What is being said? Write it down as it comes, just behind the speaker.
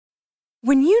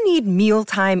When you need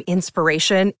mealtime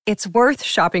inspiration, it's worth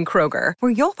shopping Kroger,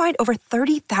 where you'll find over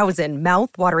 30,000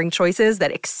 mouth-watering choices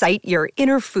that excite your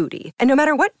inner foodie. And no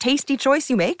matter what tasty choice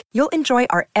you make, you'll enjoy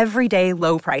our everyday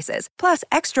low prices, plus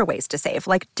extra ways to save,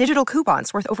 like digital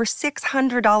coupons worth over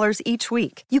 $600 each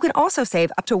week. You can also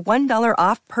save up to $1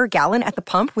 off per gallon at the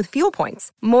pump with fuel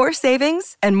points. More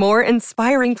savings and more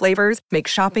inspiring flavors make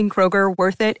shopping Kroger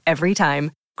worth it every time.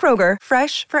 Kroger,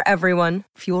 fresh for everyone.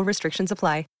 Fuel restrictions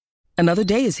apply. Another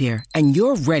day is here, and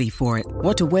you're ready for it.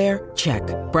 What to wear? Check.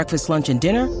 Breakfast, lunch, and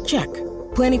dinner? Check.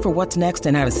 Planning for what's next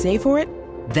and how to save for it?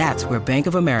 That's where Bank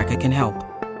of America can help.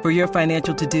 For your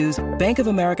financial to-dos, Bank of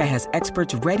America has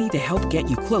experts ready to help get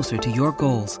you closer to your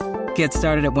goals. Get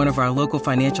started at one of our local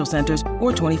financial centers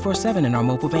or 24/7 in our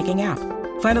mobile banking app.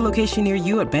 Find a location near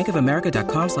you at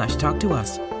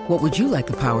bankofamerica.com/talktous. What would you like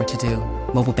the power to do?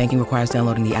 Mobile banking requires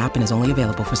downloading the app and is only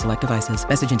available for select devices.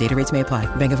 Message and data rates may apply.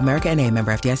 Bank of America N.A.,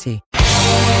 member FDIC.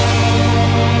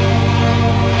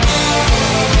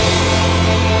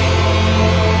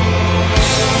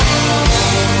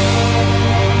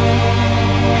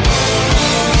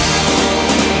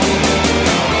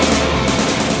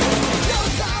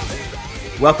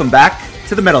 Welcome back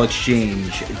to the Metal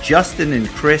Exchange. Justin and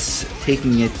Chris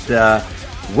taking it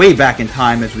way back in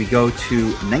time as we go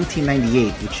to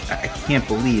 1998, which I can't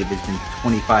believe has been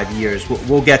 25 years.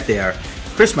 We'll get there.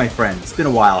 Chris, my friend, it's been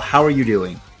a while. How are you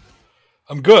doing?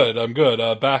 I'm good.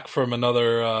 Back from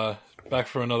another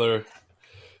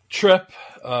trip.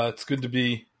 It's good to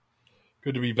be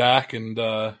back, and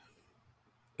I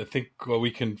think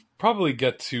we can probably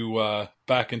get to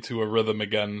back into a rhythm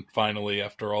again finally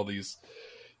after all these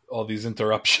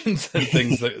interruptions and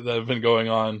things that have been going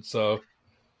on. So,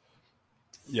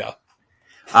 yeah.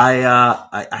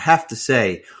 I have to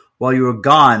say, while you were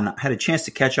gone, I had a chance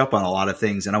to catch up on a lot of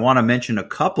things, and I want to mention a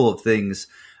couple of things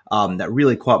that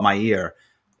really caught my ear.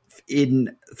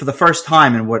 For the first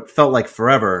time in what felt like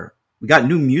forever, we got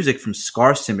new music from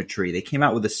Scar Symmetry. They came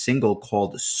out with a single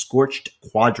called Scorched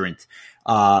Quadrant.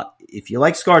 If you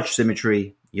like Scar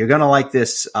Symmetry, you're going to like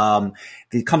this.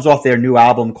 It comes off their new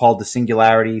album called The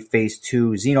Singularity Phase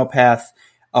 2 Xenotaph.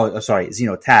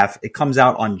 It comes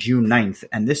out on June 9th,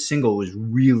 and this single was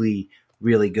really,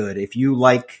 really good. If you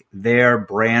like their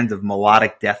brand of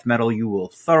melodic death metal, you will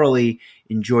thoroughly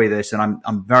enjoy this, and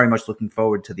I'm very much looking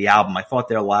forward to the album. I thought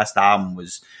their last album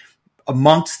was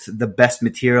amongst the best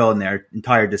material in their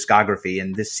entire discography,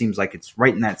 and this seems like it's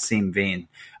right in that same vein.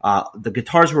 The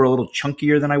guitars were a little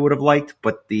chunkier than I would have liked,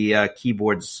 but the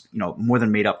keyboards, more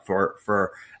than made up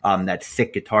for that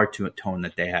thick guitar tone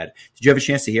that they had. Did you have a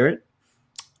chance to hear it?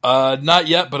 Not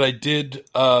yet, but I did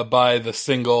buy the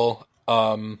single.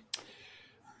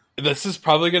 This is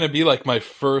probably going to be like my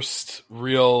first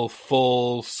real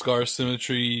full Scar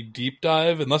Symmetry deep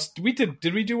dive. Unless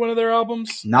did we do one of their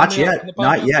albums? Not yet.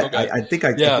 Okay. I think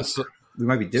we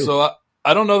might be due. So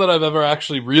I don't know that I've ever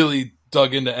actually really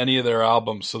dug into any of their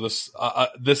albums. So this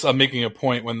I'm making a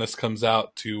point when this comes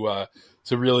out to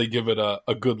really give it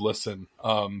a good listen.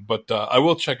 But I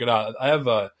will check it out. I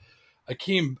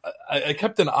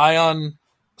kept an eye on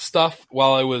stuff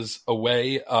while I was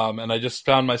away, and I just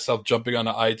found myself jumping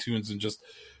onto iTunes and just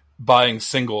buying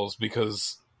singles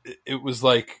because it was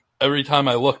like every time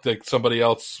I looked, like somebody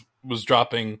else was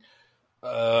dropping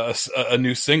a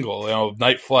new single.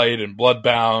 Night Flight and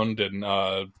Bloodbound and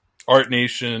Art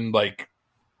Nation. Like,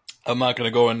 I'm not going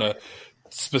to go into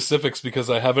specifics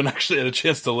because I haven't actually had a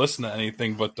chance to listen to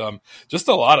anything, but just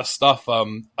a lot of stuff.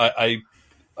 I'm going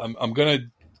to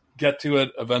get to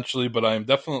it eventually, but I'm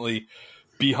definitely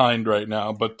behind right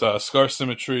now. But Scar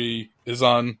Symmetry is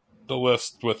on the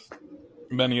list with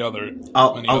many others.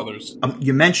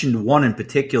 You mentioned one in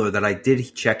particular that I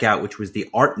did check out, which was the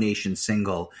Art Nation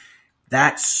single.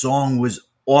 That song was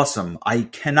awesome. I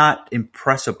cannot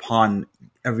impress upon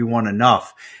everyone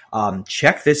enough.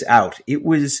 Check this out. It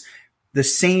was the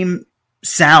same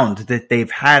sound that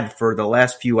they've had for the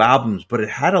last few albums, but it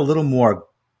had a little more,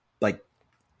 like,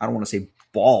 I don't want to say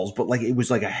balls, but like it was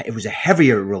a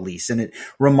heavier release, and it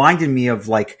reminded me of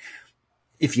like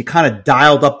if you kind of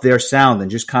dialed up their sound and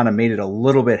just kind of made it a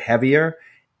little bit heavier.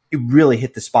 It really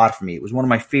hit the spot for me. It was one of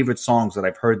my favorite songs that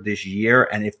I've heard this year,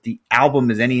 and if the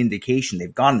album is any indication,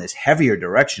 they've gone in this heavier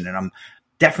direction, and I'm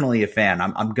definitely a fan.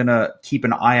 I'm gonna keep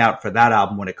an eye out for that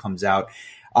album when it comes out.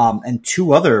 And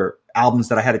two other albums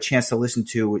that I had a chance to listen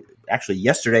to actually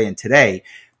yesterday and today.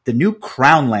 The new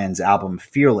Crownlands album,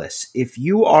 Fearless. If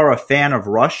you are a fan of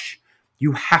Rush,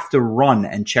 you have to run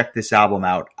and check this album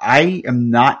out. I am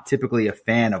not typically a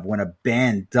fan of when a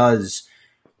band does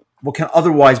what can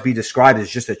otherwise be described as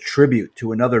just a tribute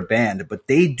to another band, but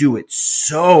they do it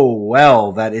so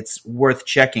well that it's worth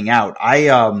checking out.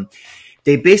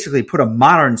 They basically put a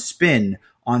modern spin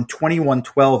on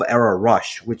 2112 era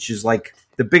Rush, which is like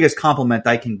the biggest compliment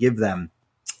I can give them.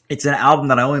 It's an album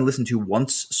that I only listened to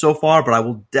once so far, but I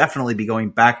will definitely be going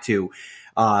back to.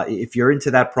 If you're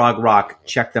into that prog rock,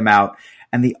 check them out.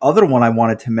 And the other one I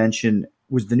wanted to mention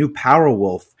was the new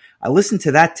Powerwolf. I listened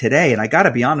to that today, and I got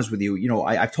to be honest with you. You know,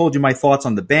 I've told you my thoughts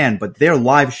on the band, but their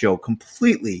live show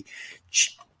completely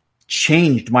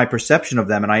changed my perception of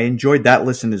them, and I enjoyed that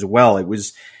listen as well. It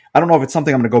was, I don't know if it's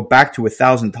something I'm going to go back to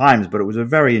 1,000 times, but it was a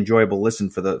very enjoyable listen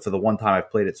for the one time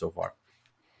I've played it so far.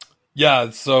 Yeah,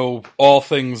 so all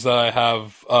things that I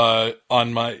have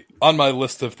on my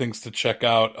list of things to check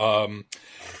out,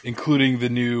 including the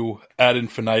new Ad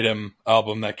Infinitum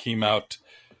album that came out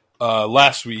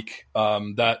last week.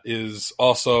 That is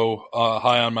also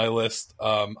high on my list.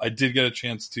 I did get a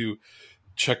chance to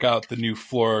check out the new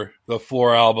Floor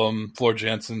album, Floor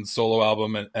Jansen's solo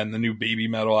album, and the new Baby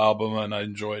Metal album, and I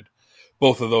enjoyed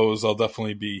both of those. I'll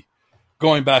definitely be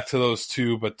going back to those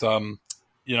two, but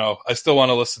you know, I still want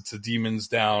to listen to Demons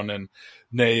Down and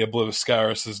Nay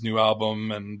Obliviscaris' new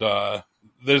album, and I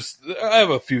have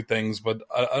a few things, but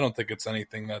I don't think it's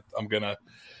anything that I'm gonna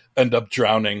end up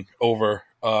drowning over.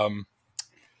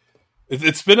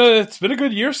 It's been a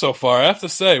good year so far. I have to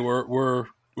say, we're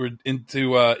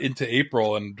into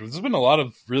April, and there's been a lot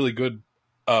of really good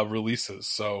releases.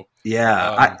 So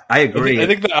yeah, I agree. I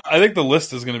think the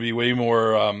list is going to be way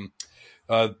more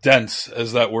dense,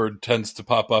 as that word tends to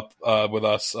pop up with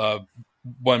us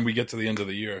when we get to the end of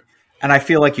the year. And I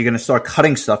feel like you're going to start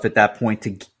cutting stuff at that point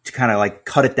to kind of like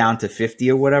cut it down to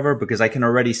 50 or whatever, because I can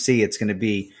already see it's going to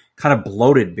be kind of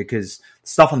bloated, because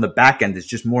stuff on the back end is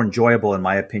just more enjoyable, in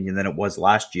my opinion, than it was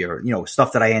last year. You know,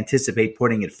 stuff that I anticipate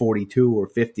putting at 42 or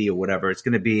 50 or whatever. It's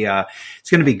going to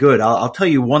be good. I'll tell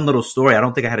you one little story. I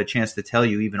don't think I had a chance to tell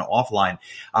you even offline.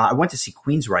 I went to see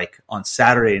Queensryche on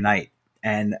Saturday night,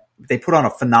 and they put on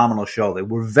a phenomenal show. They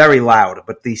were very loud,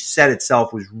 but the set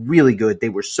itself was really good. They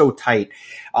were so tight,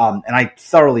 and I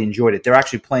thoroughly enjoyed it. They're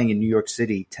actually playing in New York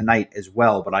City tonight as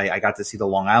well, but I got to see the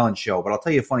Long Island show. But I'll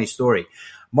tell you a funny story.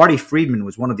 Marty Friedman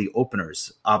was one of the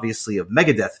openers, obviously, of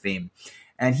Megadeth fame,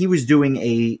 and he was doing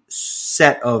a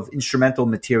set of instrumental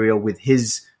material with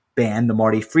his band, the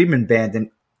Marty Friedman Band, and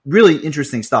really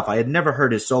interesting stuff. I had never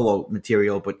heard his solo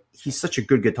material, but he's such a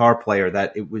good guitar player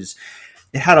that it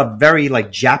had a very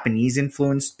like Japanese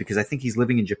influence, because I think he's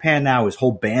living in Japan now. His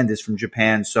whole band is from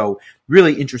Japan. So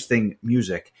really interesting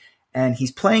music. And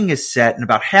he's playing his set, and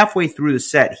about halfway through the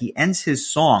set, he ends his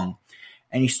song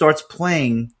and he starts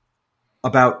playing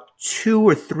about 2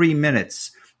 or 3 minutes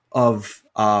of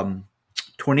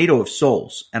Tornado of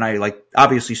Souls. And I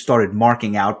obviously started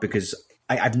marking out, because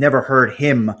I've never heard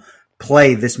him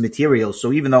play this material.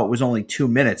 So even though it was only 2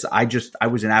 minutes, I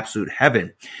was in absolute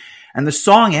heaven. And the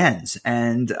song ends,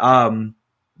 and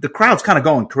the crowd's kind of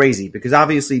going crazy, because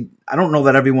obviously I don't know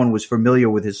that everyone was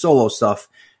familiar with his solo stuff,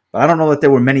 but I don't know that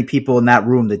there were many people in that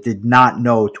room that did not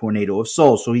know Tornado of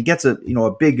Souls. So he gets a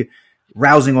big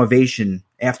rousing ovation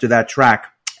after that track.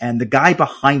 And the guy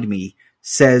behind me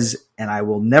says, and I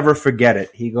will never forget it,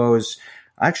 he goes,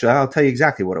 actually, I'll tell you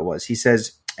exactly what it was. He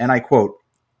says, and I quote,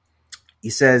 he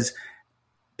says,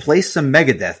 "Play some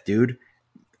Megadeth, dude."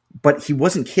 But he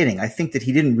wasn't kidding. I think that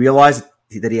he didn't realize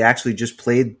that he actually just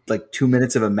played like 2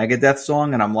 minutes of a Megadeth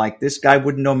song. And I'm like, this guy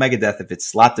wouldn't know Megadeth if it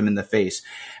slapped him in the face.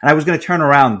 And I was going to turn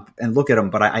around and look at him,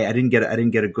 but I didn't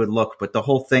get a good look. But the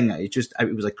whole thing, it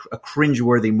was like a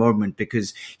cringeworthy moment,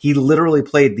 because he literally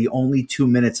played the only 2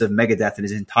 minutes of Megadeth in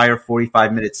his entire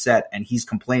 45-minute set. And he's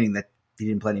complaining that he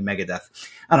didn't play any Megadeth.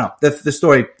 I don't know. The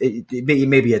story, it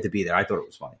maybe had to be there. I thought it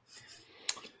was funny.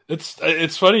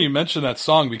 It's funny you mentioned that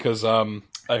song, because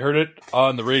I heard it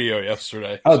on the radio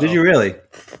yesterday. Oh, did you really?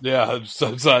 Yeah.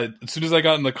 So as soon as I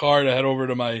got in the car to head over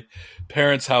to my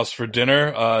parents' house for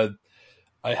dinner,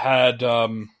 I had, I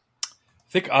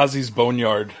think Ozzy's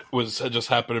Boneyard just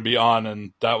happened to be on,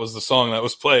 and that was the song that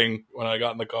was playing when I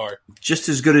got in the car. Just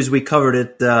as good as we covered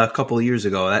it a couple of years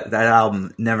ago. That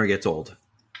album never gets old.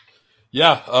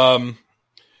 Yeah.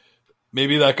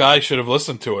 Maybe that guy should have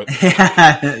listened to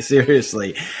it.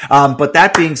 Seriously. But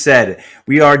that being said,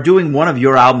 we are doing one of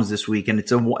your albums this week, and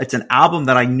it's an album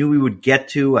that I knew we would get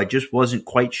to. I just wasn't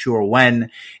quite sure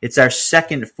when. It's our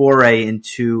second foray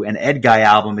into an Edguy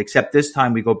album, except this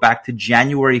time we go back to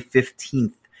January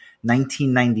 15th,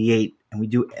 1998, and we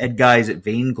do Edguy's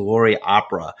Vainglory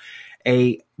Opera.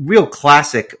 A real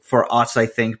classic for us, I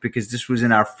think, because this was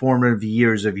in our formative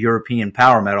years of European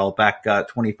power metal back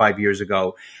 25 years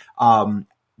ago.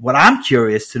 What I'm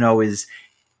curious to know is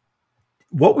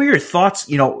What were your thoughts,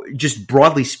 just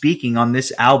broadly speaking on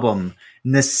this album,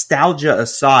 nostalgia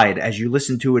aside, as you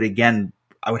listen to it again?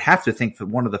 I would have to think for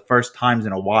one of the first times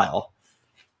in a while.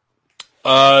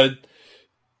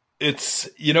 It's,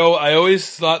 I always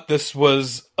thought this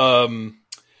was a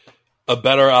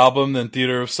better album than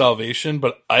Theater of Salvation,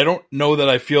 but I don't know that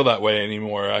I feel that way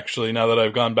anymore, actually, now that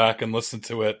I've gone back and listened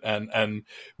to it. And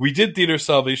we did Theater of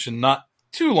Salvation not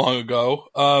too long ago,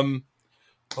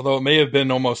 although it may have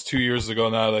been almost 2 years ago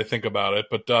now that I think about it.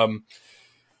 But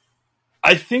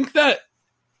I think that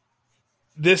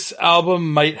this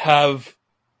album might have...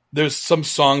 There's some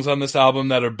songs on this album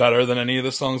that are better than any of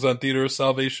the songs on Theater of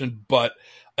Salvation, but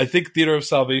I think Theater of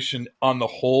Salvation on the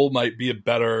whole might be a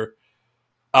better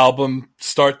album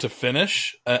start to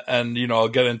finish. And I'll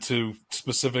get into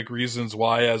specific reasons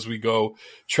why as we go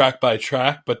track by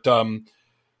track, but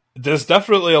there's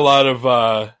definitely a lot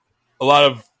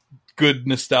of good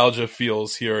nostalgia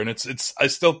feels here, and it's I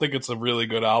still think it's a really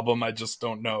good album. I just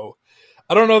don't know.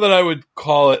 I don't know that I would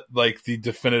call it like the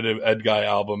definitive Edguy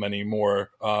album anymore.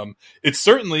 It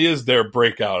certainly is their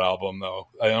breakout album, though.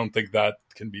 I don't think that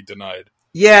can be denied.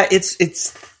 Yeah,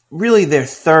 it's really their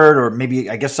third, or maybe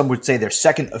I guess some would say their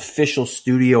second official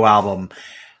studio album.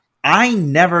 I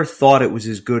never thought it was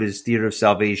as good as Theater of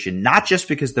Salvation, not just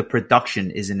because the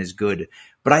production isn't as good,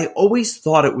 but I always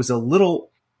thought it was a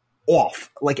little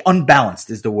off, like unbalanced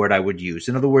is the word I would use.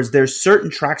 In other words, there's certain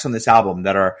tracks on this album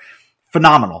that are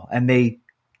phenomenal, and they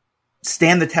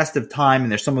stand the test of time,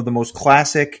 and they're some of the most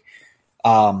classic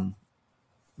late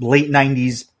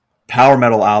 90s power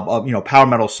metal album, power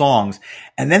metal songs.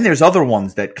 And then there's other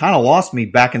ones that kind of lost me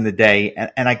back in the day,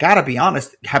 and I gotta be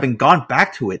honest, having gone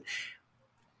back to it,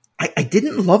 I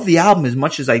didn't love the album as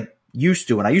much as I used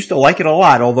to, and I used to like it a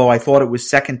lot, although I thought it was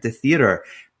second to Theater.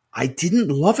 I didn't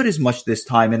love it as much this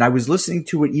time, and I was listening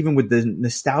to it even with the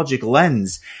nostalgic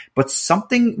lens, but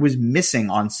something was missing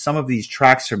on some of these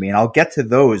tracks for me, and I'll get to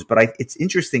those, but it's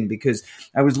interesting because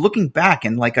I was looking back,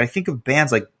 and I think of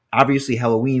bands like, obviously,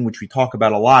 Halloween, which we talk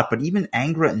about a lot, but even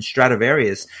Angra and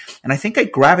Stradivarius, and I think I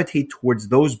gravitate towards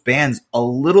those bands a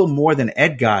little more than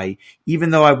Edguy, even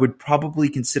though I would probably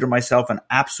consider myself an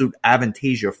absolute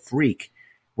Avantasia freak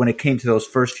when it came to those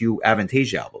first few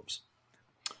Avantasia albums.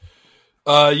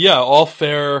 Yeah, all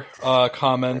fair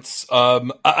comments.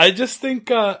 I just think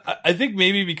I think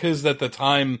maybe because at the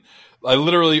time I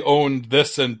literally owned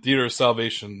this and Theater of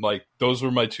Salvation, like those were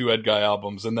my two Edguy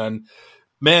albums, and then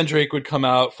Mandrake would come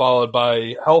out, followed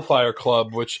by Hellfire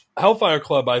Club, which Hellfire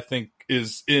Club I think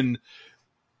is in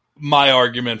my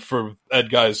argument for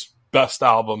Edguy's best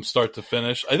album, start to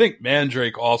finish. I think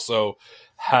Mandrake also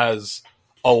has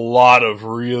a lot of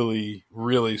really,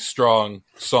 really strong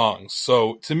songs.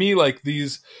 So to me, like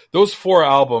those four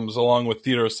albums, along with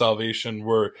Theater of Salvation,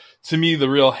 were to me the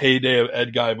real heyday of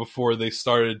Edguy before they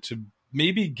started to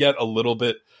maybe get a little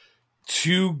bit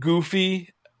too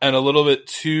goofy and a little bit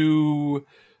too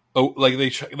like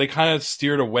they kind of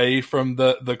steered away from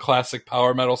the classic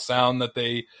power metal sound that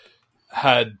they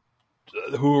had.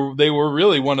 They were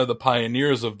really one of the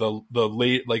pioneers of the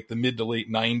late, like the mid to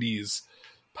late 90s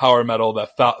power metal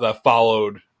that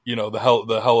followed,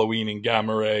 the Halloween and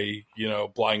Gamma Ray,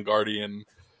 Blind Guardian,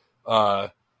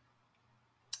 the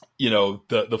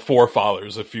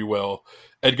forefathers, if you will.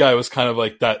 Edguy was kind of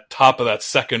like that top of that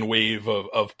second wave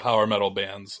of power metal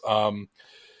bands.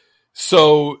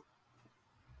 So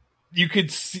you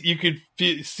could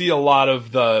see a lot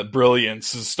of the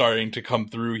brilliance is starting to come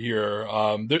through here.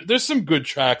 There's some good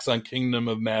tracks on Kingdom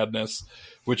of Madness,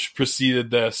 which preceded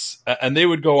this, and they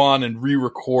would go on and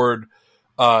re-record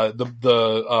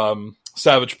the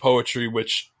Savage Poetry,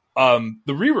 which the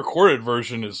re-recorded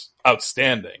version is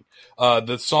outstanding.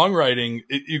 The songwriting,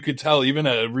 you could tell even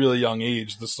at a really young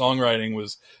age, the songwriting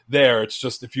was there. It's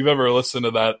just, if you've ever listened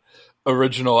to that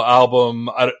original album,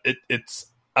 it's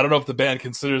I don't know if the band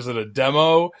considers it a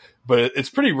demo, but it's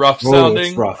pretty rough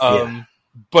sounding. It's rough, yeah.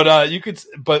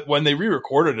 But when they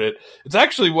re-recorded it, it's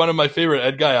actually one of my favorite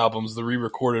Edguy albums, the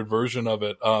re-recorded version of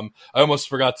it. I almost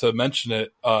forgot to mention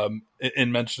it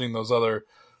in mentioning those other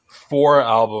four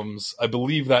albums. I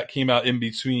believe that came out in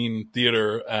between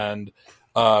Theater and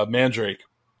Mandrake.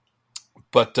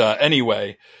 But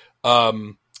anyway,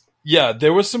 yeah,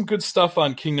 there was some good stuff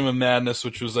on Kingdom of Madness,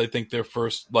 which was, I think, their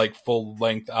first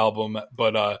full-length album.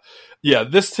 But yeah,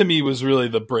 this to me was really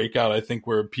the breakout, I think,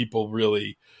 where people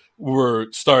really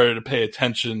were started to pay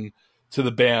attention to the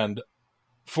band.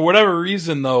 For whatever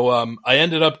reason, though, I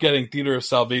ended up getting Theater of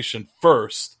Salvation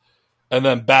first, and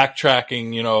then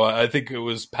backtracking. I think it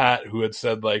was Pat who had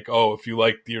said, oh, if you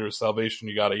like Theater of Salvation,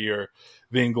 you got to hear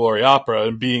Vainglory Opera.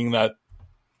 And being that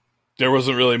there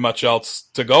wasn't really much else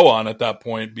to go on at that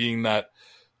point, being that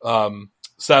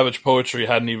Savage Poetry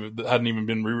hadn't even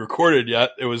been re-recorded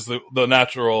yet. It was the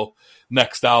natural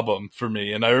next album for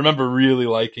me, and I remember really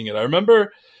liking it. I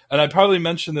remember, and I probably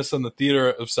mentioned this on the Theater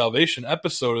of Salvation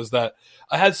episode, is that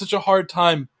I had such a hard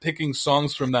time picking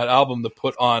songs from that album to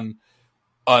put on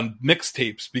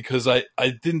mixtapes because I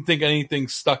didn't think anything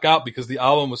stuck out because the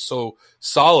album was so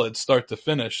solid start to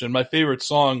finish, and my favorite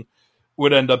song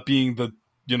would end up being the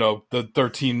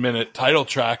 13-minute title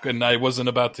track, and I wasn't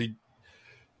about to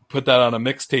put that on a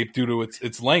mixtape due to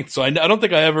its length. So I don't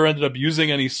think I ever ended up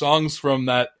using any songs from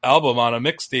that album on a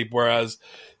mixtape, whereas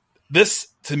this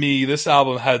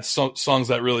album had songs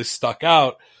that really stuck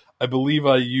out. I believe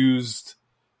I used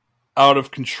Out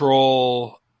of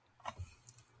Control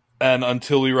and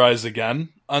Until We Rise Again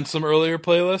on some earlier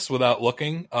playlists without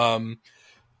looking.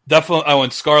 Definitely, I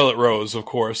went Scarlet Rose, of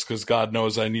course, because God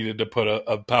knows I needed to put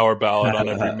a power ballad on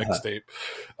every mixtape.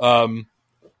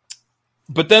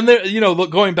 But then there,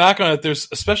 going back on it, there's,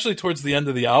 especially towards the end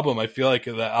of the album, I feel like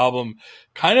the album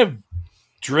kind of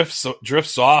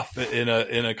drifts off in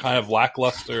a kind of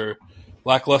lackluster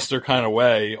kind of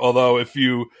way. Although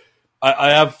I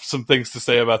have some things to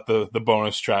say about the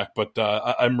bonus track, but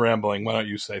I'm rambling. Why don't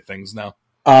you say things now?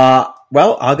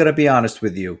 Well, I'm going to be honest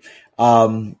with you.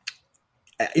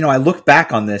 I looked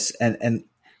back on this and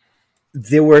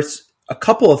there were a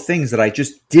couple of things that I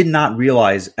just did not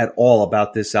realize at all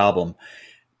about this album.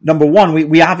 Number one,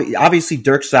 we obviously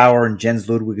Dirk Sauer and Jens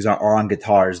Ludwig are on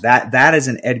guitars. That is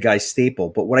an Edguy staple.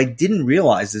 But what I didn't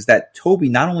realize is that Toby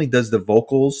not only does the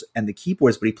vocals and the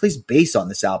keyboards, but he plays bass on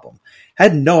this album.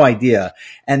 Had no idea.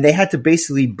 And they had to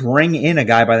basically bring in a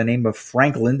guy by the name of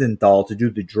Frank Lindenthal to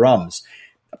do the drums.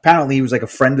 Apparently he was like a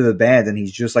friend of the band and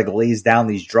he's just like lays down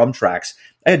these drum tracks.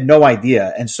 I had no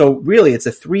idea. And so really it's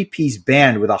a 3-piece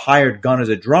band with a hired gun as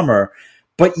a drummer,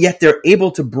 but yet they're able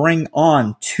to bring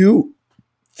on 2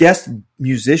 guest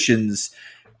musicians,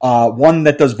 one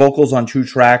that does vocals on 2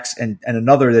 tracks and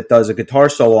another that does a guitar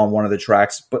solo on one of the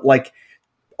tracks. But like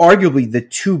arguably the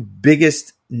 2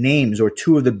 biggest names or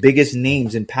 2 of the biggest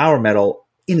names in power metal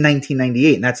in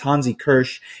 1998, and that's Hansi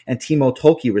Kirsch and Timo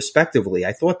Tolkki, respectively.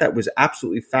 I thought that was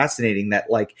absolutely fascinating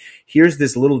that, like, here's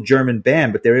this little German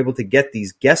band, but they're able to get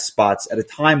these guest spots at a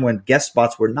time when guest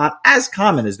spots were not as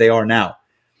common as they are now.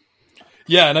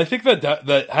 Yeah, and I think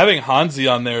that having Hansi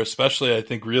on there especially, I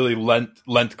think, really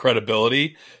lent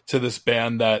credibility to this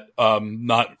band that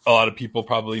not a lot of people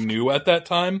probably knew at that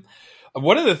time.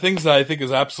 One of the things that I think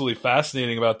is absolutely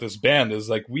fascinating about this band is,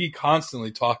 like, we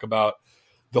constantly talk about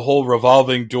the whole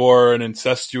revolving door and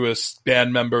incestuous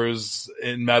band members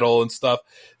in metal and stuff.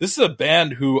 This is a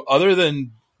band who, other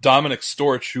than Dominic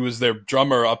Storch, who was their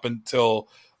drummer up until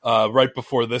right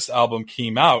before this album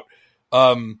came out,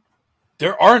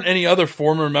 there aren't any other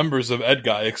former members of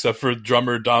Edguy except for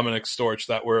drummer Dominic Storch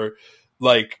that were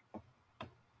like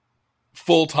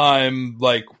full-time,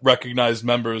 like recognized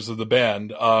members of the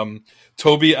band.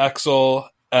 Toby Exel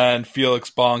and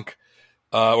Felix Bonk,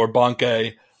 or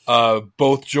Bonke,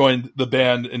 both joined the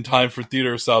band in time for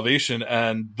Theater of Salvation,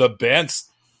 and the band's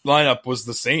lineup was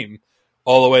the same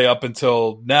all the way up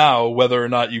until now, whether or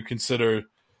not you consider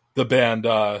the band,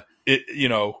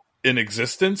 in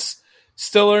existence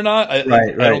still or not. I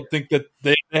don't think that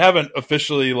they haven't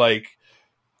officially like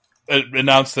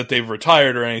announced that they've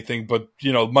retired or anything, but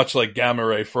much like Gamma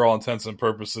Ray, for all intents and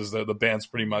purposes, the band's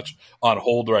pretty much on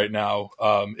hold right now,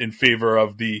 in favor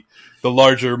of the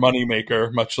larger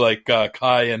moneymaker, much like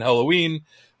Kai and Halloween,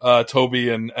 Toby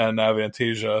and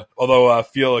Avantasia. Although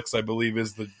Felix, I believe,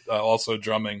 is also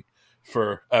drumming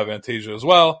for Avantasia as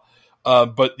well.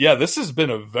 But yeah, this has been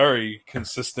a very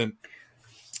consistent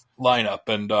lineup,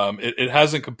 and it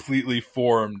hasn't completely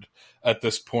formed at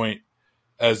this point,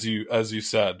 as you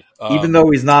said. Even though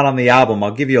he's not on the album,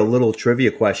 I'll give you a little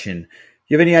trivia question. Do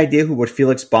you have any idea what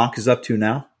Felix Bonk is up to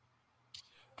now?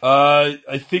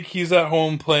 I think he's at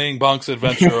home playing Bonk's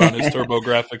Adventure on his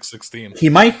TurboGrafx 16. He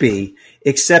might be,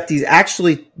 except he's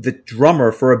actually the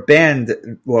drummer for a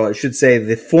band, well, I should say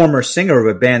the former singer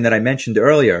of a band that I mentioned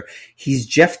earlier. He's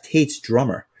Jeff Tate's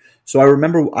drummer. So I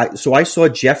remember, I saw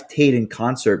Jeff Tate in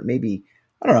concert maybe,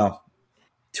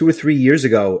 2 or 3 years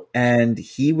ago, and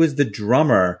he was the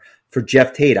drummer for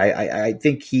Jeff Tate. I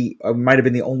think he might have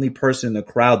been the only person in the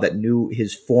crowd that knew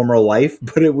his former life,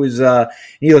 but it was,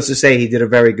 needless to say, he did a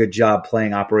very good job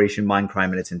playing Operation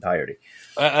Mindcrime in its entirety.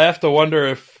 I have to wonder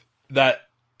if that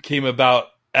came about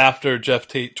after Jeff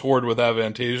Tate toured with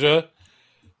Avantasia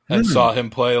and saw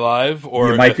him play live,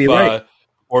 or you might be right.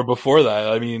 Or before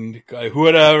that. I mean, who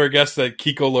would have ever guessed that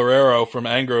Kiko Loureiro from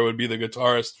Angra would be the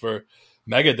guitarist for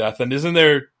Megadeth? And isn't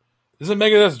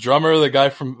Megadeth's drummer the guy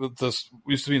from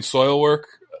used to be in Soilwork?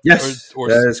 Yes,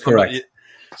 that is correct.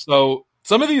 So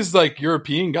some of these like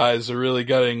European guys are really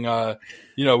getting.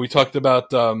 We talked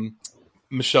about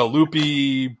Michel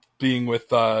Lupi being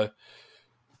with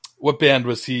what band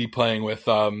was he playing with?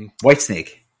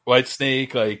 Whitesnake.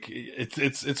 Whitesnake, like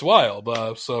it's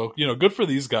wild. So good for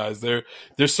these guys.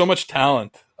 There's so much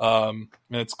talent, and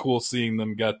it's cool seeing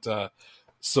them get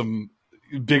some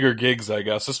bigger gigs, I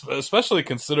guess. Especially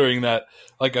considering that,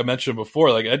 like I mentioned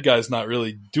before, like Edguy's not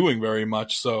really doing very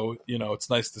much. So it's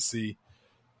nice to see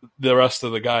the rest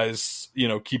of the guys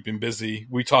keeping busy.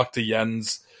 We talked to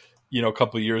Jens, a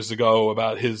couple of years ago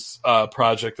about his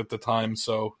project at the time.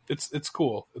 So it's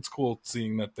cool. It's cool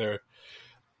seeing that they're.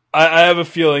 I have a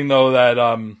feeling though that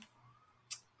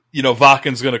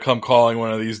Vakken's going to come calling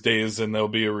one of these days, and there'll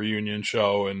be a reunion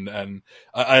show, and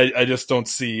I just don't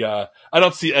see I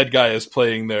don't see Edguy as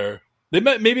playing their.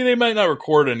 Maybe they might not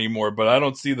record anymore, but I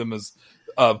don't see them as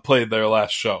played their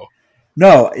last show.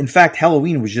 No, in fact,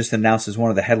 Halloween was just announced as one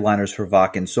of the headliners for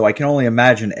Wacken, so I can only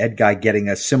imagine Edguy getting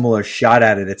a similar shot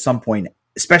at it at some point,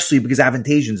 especially because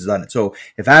Avantasia's done it. So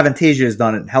if Avantasia has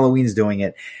done it and Halloween's doing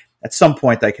it, at some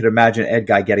point I could imagine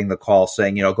Edguy getting the call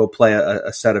saying, go play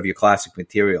a set of your classic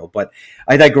material. But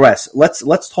I digress.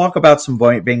 Let's talk about some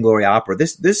Vainglory Opera.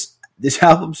 This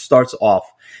album starts off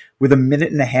with a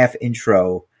 1.5-minute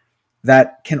intro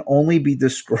that can only be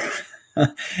described.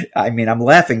 I mean, I'm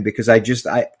laughing because I'll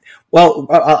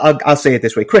say it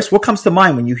this way. Chris, what comes to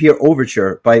mind when you hear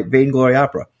Overture by Vainglory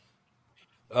Opera?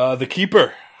 The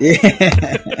Keeper.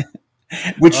 Yeah.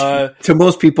 Which to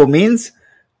most people means?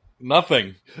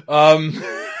 Nothing. To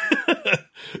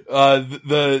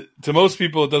most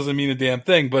people, it doesn't mean a damn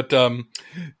thing, but to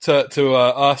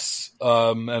us,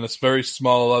 and a very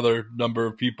small other number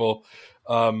of people,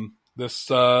 this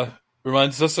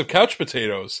reminds us of Couch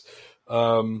Potatoes.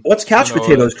 What's Couch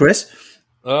Potatoes, Chris?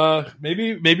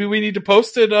 Maybe we need to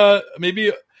post it.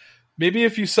 Maybe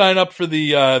if you sign up for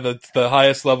the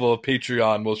highest level of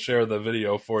Patreon, we'll share the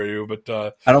video for you. But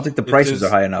I don't think the prices are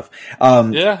high enough.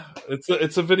 Yeah,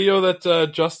 it's a video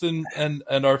that Justin and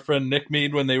our friend Nick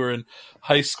made when they were in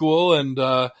high school, and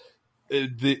the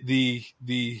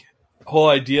whole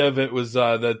idea of it was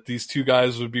that these two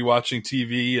guys would be watching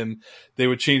TV and they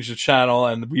would change the channel,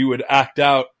 and we would act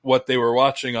out what they were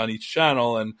watching on each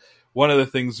channel. And one of the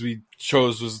things we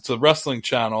chose was it's a wrestling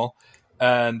channel.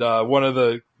 And one of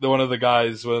the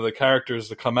characters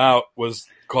to come out was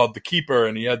called the Keeper,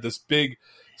 and he had this big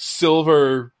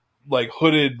silver like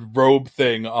hooded robe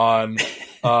thing on,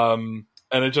 and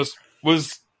it just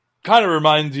was kind of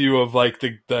reminds you of like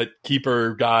that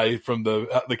Keeper guy from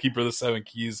the Keeper of the Seven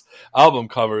Keys album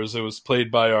covers. It was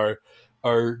played by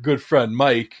our good friend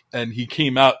Mike, and he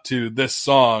came out to this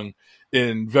song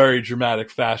in very dramatic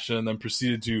fashion, and then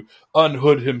proceeded to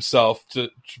unhood himself to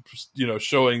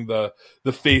showing the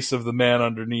face of the man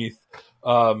underneath.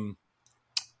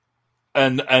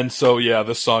 And so yeah,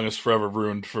 this song is forever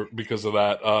ruined because of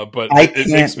that. But it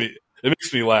makes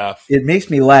me laugh. It makes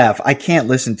me laugh. I can't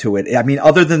listen to it. I mean,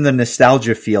 other than the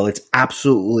nostalgia feel, it's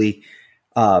absolutely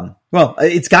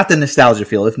it's got the nostalgia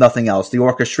feel, if nothing else. The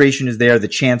orchestration is there, the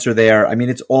chants are there. I mean,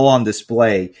 it's all on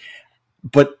display.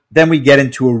 But then we get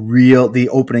into the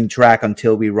opening track,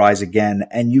 Until We Rise Again,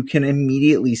 and you can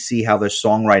immediately see how their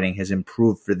songwriting has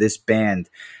improved for this band.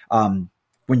 When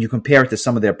you compare it to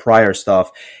some of their prior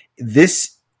stuff,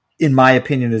 this, in my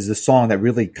opinion, is the song that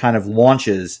really kind of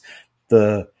launches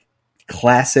the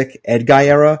classic Edguy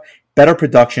era. Better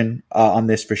production on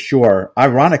this for sure.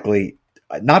 Ironically,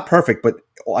 not perfect, but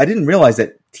I didn't realize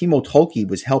that Timo Tolkki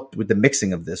was helped with the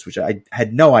mixing of this, which I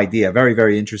had no idea. Very,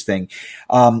 very interesting.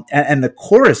 And the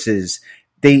choruses,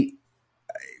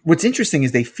 what's interesting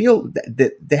is they feel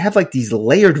that they have like these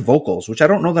layered vocals, which I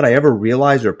don't know that I ever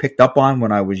realized or picked up on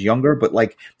when I was younger, but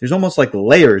like there's almost like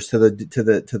layers to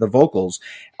the vocals.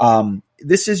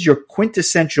 This is your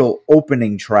quintessential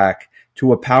opening track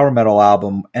to a power metal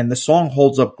album, and the song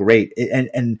holds up great.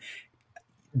 And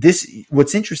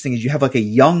what's interesting is you have like a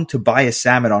young Tobias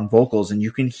Sammet on vocals, and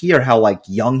you can hear how like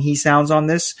young he sounds on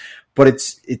this, but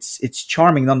it's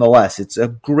charming nonetheless. It's a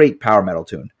great power metal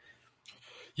tune.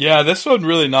 Yeah, this one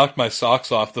really knocked my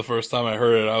socks off the first time I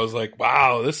heard it. I was like,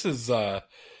 wow, this is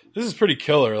pretty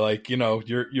killer. Like,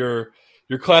 your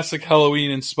classic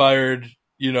Halloween inspired,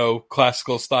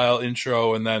 classical style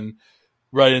intro, and then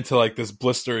right into like this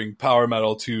blistering power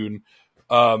metal tune.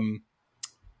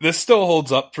 This still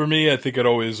holds up for me. I think it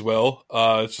always will.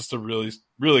 It's just a really,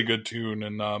 really good tune.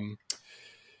 And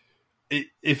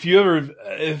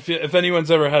if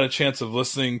anyone's ever had a chance of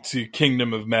listening to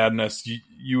Kingdom of Madness,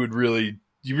 you would really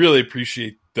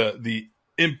appreciate the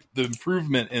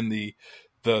improvement in the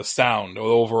sound or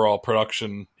the overall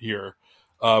production here,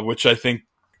 which I think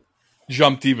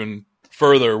jumped even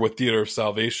further with Theater of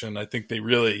Salvation. I think they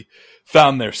really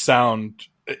found their sound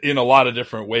in a lot of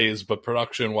different ways, but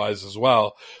production wise as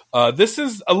well. This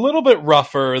is a little bit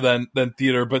rougher than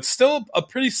Theater, but still a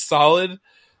pretty solid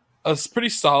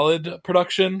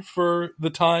production for the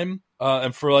time,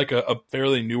 and for like a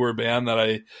fairly newer band that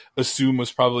I assume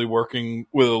was probably working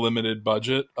with a limited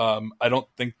budget. I don't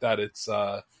think that it's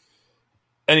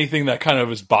anything that kind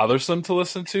of is bothersome to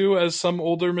listen to, as some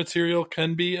older material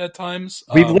can be at times.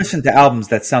 We've listened to albums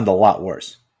that sound a lot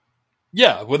worse.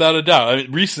 Yeah, without a doubt. I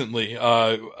mean, recently,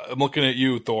 I'm looking at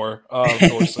you, Thor,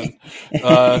 Thorson,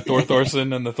 Thor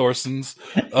Thorson and the Thorsons.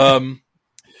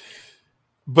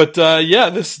 But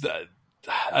this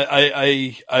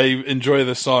I enjoy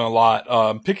this song a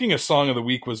lot. Picking a song of the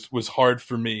week was hard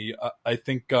for me. I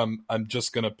think I'm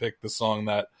just gonna pick the song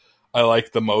that I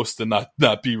like the most and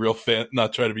not be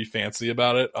not try to be fancy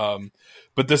about it.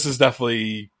 But this is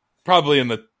definitely probably in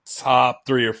the top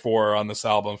 3 or 4 on this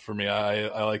album for me.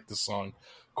 I like this song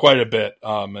quite a bit.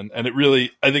 And it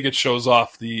really, I think it shows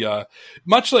off the,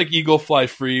 much like Eagle Fly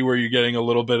Free, where you're getting a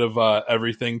little bit of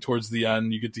everything towards the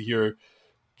end. You get to hear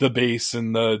the bass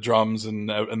and the drums and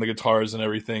the guitars and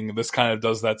everything. This kind of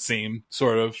does that same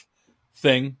sort of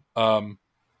thing,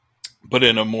 but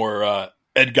in a more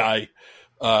Edguy,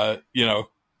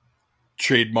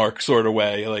 trademark sort of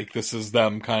way. Like, this is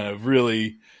them kind of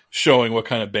really showing what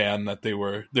kind of band that they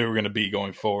were going to be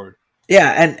going forward.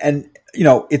 Yeah, and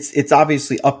it's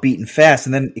obviously upbeat and fast,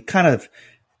 and then it kind of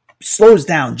slows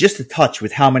down just a touch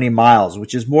with How Many Miles,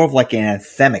 which is more of like an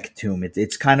anthemic tune.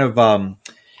 It's kind of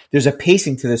there's a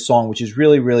pacing to this song which is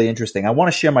really, really interesting. I want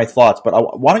to share my thoughts,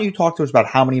 but why don't you talk to us about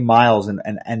How Many Miles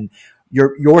and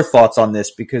your thoughts on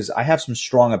this, because I have some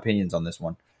strong opinions on this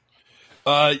one.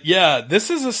 This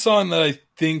is a song that I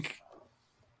think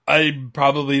I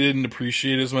probably didn't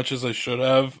appreciate as much as I should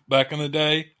have back in the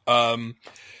day,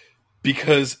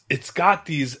 because it's got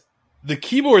the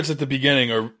keyboards at the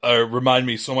beginning are remind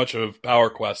me so much of Power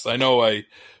Quest. I know I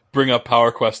bring up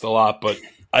Power Quest a lot, but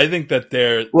I think that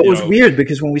they're... Well, it was weird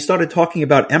because when we started talking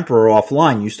about Emperor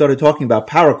offline, you started talking about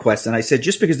Power Quest, and I said,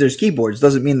 just because there's keyboards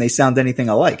doesn't mean they sound anything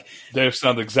alike. They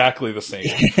sound exactly the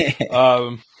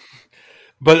same.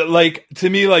 But like, to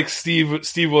me, like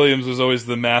Steve Williams was always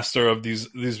the master of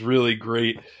these really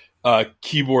great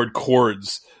keyboard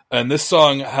chords, and this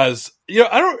song has,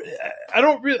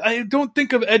 I don't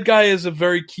think of Edguy as a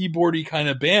very keyboardy kind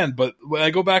of band, but when I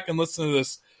go back and listen to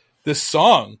this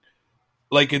song,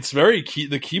 like, it's very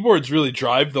the keyboards really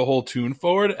drive the whole tune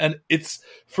forward, and it's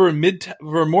for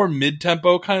a more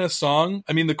mid-tempo kind of song.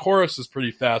 I mean, the chorus is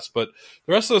pretty fast, but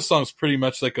the rest of the song is pretty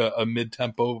much like a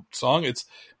mid-tempo song.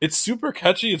 It's super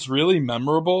catchy. It's really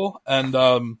memorable, and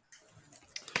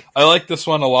I like this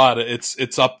one a lot.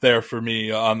 It's up there for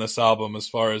me on this album as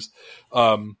far as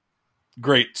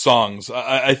great songs.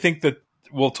 I think that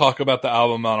we'll talk about the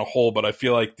album on a whole, but I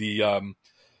feel like the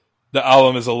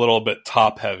album is a little bit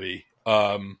top heavy.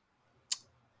 And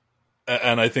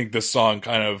I think this song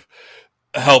kind of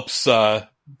helps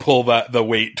pull the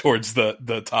weight towards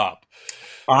the top.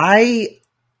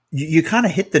 You kind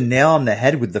of hit the nail on the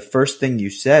head with the first thing you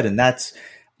said, and that's,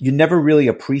 you never really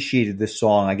appreciated this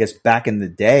song, I guess, back in the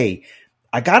day.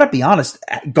 I gotta be honest,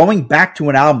 going back to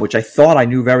an album which I thought I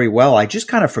knew very well, I just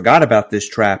kind of forgot about this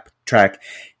track.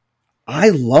 I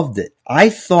loved it. I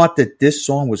thought that this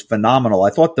song was phenomenal. I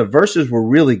thought the verses were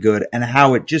really good, and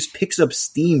how it just picks up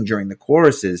steam during the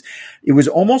choruses. It was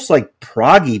almost like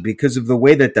proggy because of the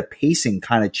way that the pacing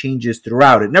kind of changes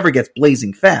throughout. It never gets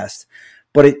blazing fast,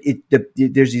 but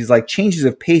there's these like changes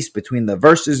of pace between the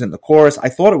verses and the chorus. I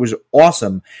thought it was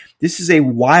awesome. This is a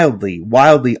wildly,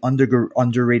 wildly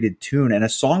underrated tune, and a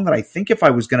song that I think if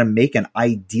I was going to make an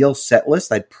ideal set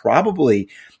list, I'd probably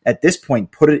at this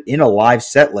point put it in a live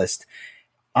set list.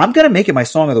 I'm going to make it my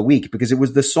song of the week because it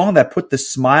was the song that put the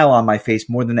smile on my face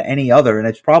more than any other, and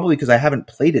it's probably because I haven't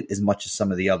played it as much as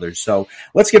some of the others. So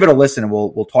let's give it a listen, and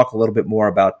we'll talk a little bit more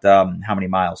about How Many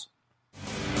Miles.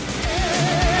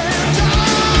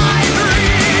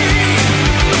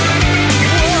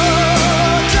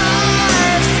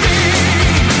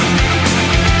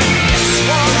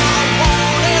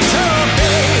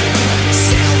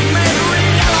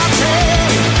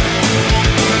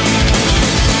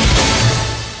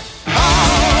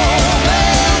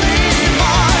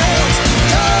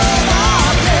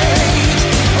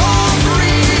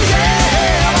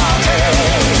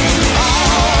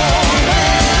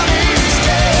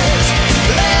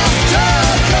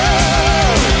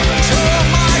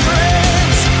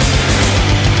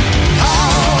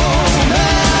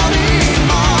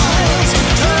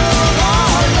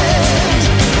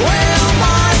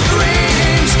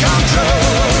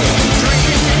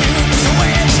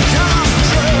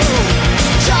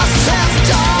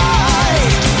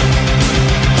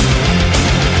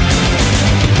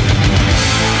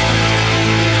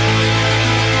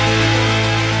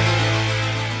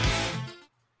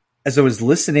 as I was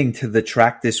listening to the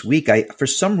track this week, for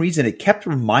some reason it kept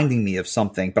reminding me of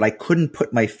something, but I couldn't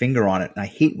put my finger on it. And I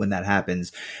hate when that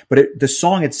happens. But the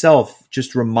song itself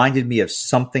just reminded me of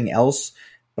something else,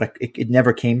 but it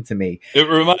never came to me.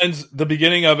 The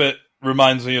beginning of it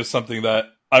reminds me of something that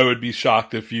I would be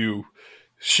shocked if you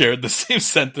shared the same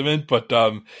sentiment, but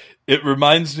it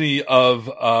reminds me of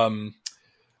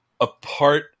a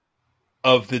part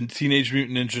of the Teenage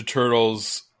Mutant Ninja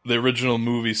Turtles, the original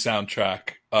movie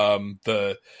soundtrack,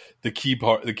 the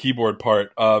keyboard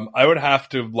part. I would have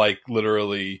to like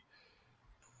literally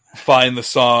find the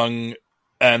song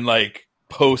and like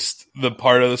post the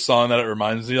part of the song that it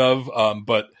reminds me of.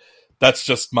 But that's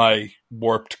just my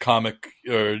warped comic,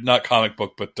 or not comic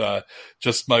book, but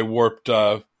just my warped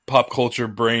pop culture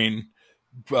brain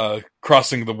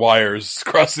crossing the wires,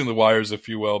 if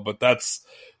you will. But that's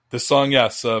the song.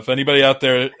 Yes. If anybody out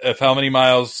there, if How Many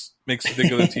Miles makes you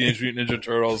think of the Teenage Mutant Ninja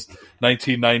Turtles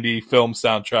 1990 film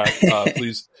soundtrack,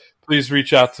 please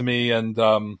reach out to me, and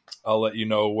I'll let you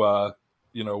know.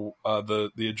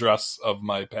 The address of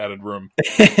my padded room.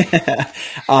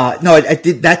 No,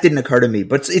 that didn't occur to me,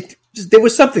 but there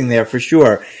was something there for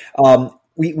sure.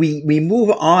 We move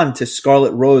on to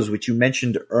Scarlet Rose, which you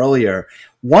mentioned earlier.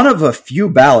 One of a few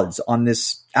ballads on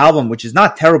this album, which is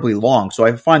not terribly long, so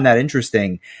I find that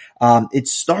interesting. It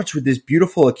starts with this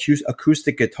beautiful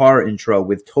acoustic guitar intro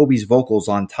with Toby's vocals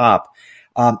on top.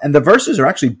 And the verses are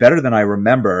actually better than I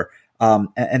remember.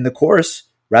 And the chorus,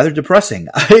 rather depressing.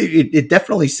 It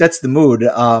definitely sets the mood.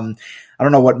 I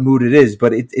don't know what mood it is,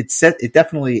 but it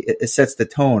definitely sets the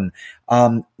tone.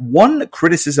 One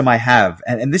criticism I have,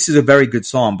 and this is a very good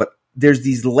song, but there's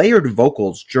these layered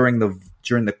vocals during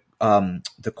the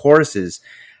choruses.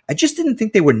 I just didn't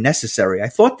think they were necessary. I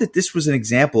thought that this was an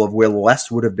example of where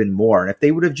less would have been more. And if they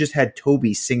would have just had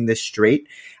Toby sing this straight,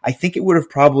 I think it would have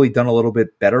probably done a little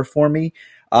bit better for me.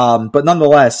 But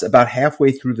nonetheless, about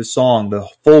halfway through the song, the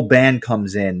full band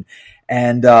comes in,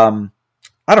 and I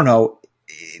don't know,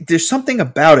 there's something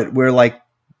about it where, like,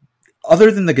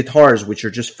 other than the guitars, which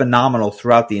are just phenomenal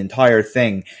throughout the entire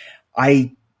thing,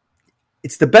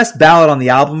 it's the best ballad on the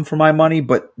album for my money,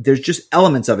 but there's just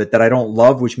elements of it that I don't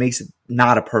love, which makes it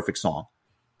not a perfect song.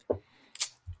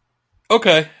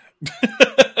 Okay.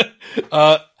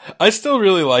 I still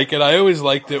really like it. I always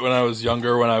liked it when I was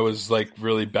younger, when I was like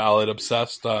really ballad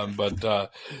obsessed. But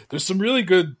there's some really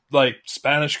good like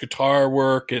Spanish guitar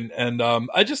work, and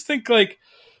I just think like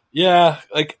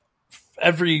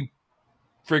every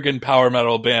friggin' power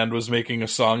metal band was making a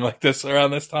song like this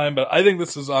around this time. But I think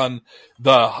this is on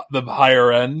the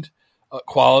higher end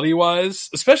quality wise,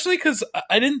 especially because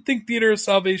I didn't think Theater of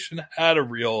Salvation had a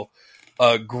real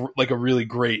a really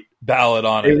great ballad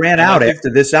on it. They ran out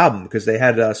after this album because they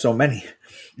had so many.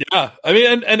 Yeah, I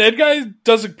mean, and Edguy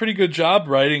does a pretty good job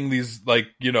writing these, like,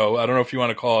 I don't know if you want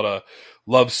to call it a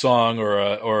love song or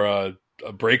a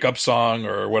breakup song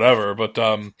or whatever, but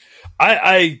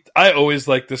I always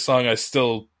like this song. I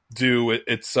still do.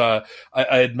 It's I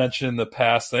had mentioned in the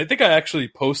past, and I think I actually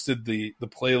posted the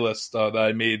playlist that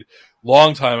I made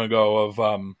long time ago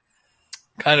of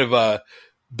kind of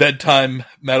bedtime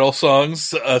metal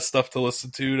songs, stuff to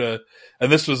listen to, and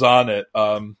this was on it.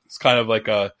 It's kind of like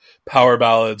a power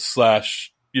ballad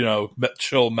 /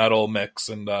 chill metal mix,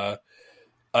 and I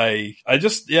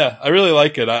really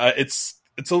like it.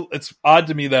 It's odd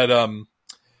to me that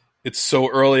it's so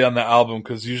early on the album,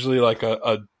 because usually like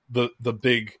the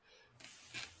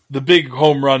big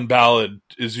home run ballad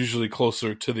is usually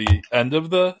closer to the end of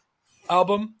the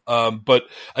album. But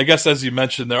I guess, as you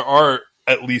mentioned, there are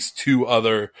at least two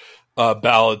other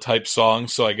ballad type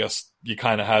songs, so I guess you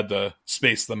kind of had to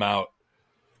space them out.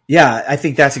 Yeah, I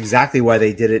think that's exactly why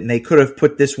they did it, and they could have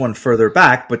put this one further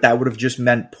back, but that would have just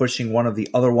meant pushing one of the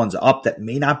other ones up that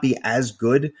may not be as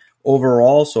good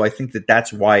overall. So I think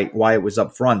that's why it was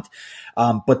up front.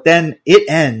 But then it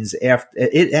ends,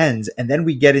 and then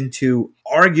we get into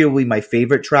arguably my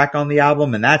favorite track on the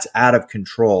album, and that's Out of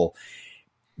Control.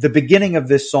 The beginning of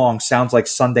this song sounds like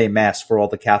Sunday Mass for all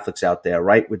the Catholics out there,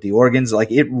 right? With the organs,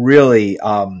 like it really,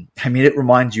 it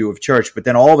reminds you of church, but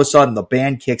then all of a sudden the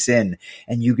band kicks in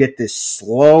and you get this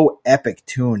slow, epic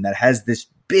tune that has this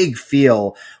big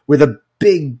feel with a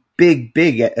big,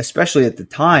 especially at the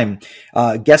time,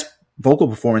 guest vocal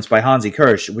performance by Hansi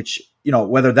Kirsch, which,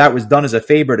 whether that was done as a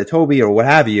favor to Toby or what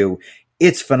have you,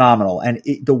 it's phenomenal. And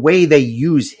the way they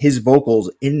use his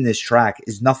vocals in this track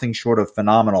is nothing short of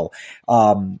phenomenal.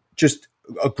 Just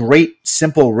a great,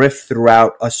 simple riff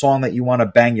throughout, a song that you want to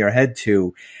bang your head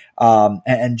to.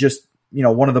 And just,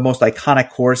 one of the most iconic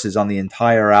choruses on the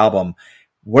entire album.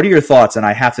 What are your thoughts? And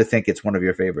I have to think it's one of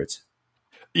your favorites.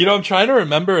 I'm trying to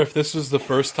remember if this was the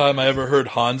first time I ever heard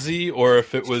Hansi or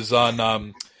if it was on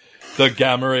the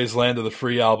Gamma Ray's Land of the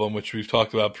Free album, which we've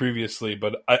talked about previously.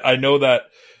 But I know that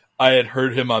I had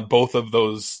heard him on both of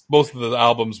the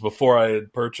albums before I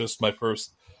had purchased my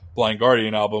first Blind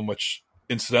Guardian album, which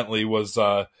incidentally was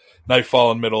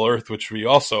Nightfall and Middle Earth, which we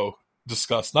also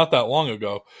discussed not that long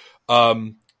ago.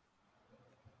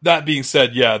 That being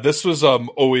said, yeah, this was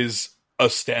always a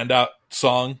standout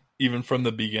song, even from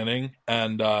the beginning,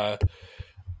 and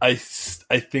I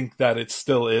think that it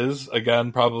still is.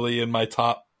 Again, probably in my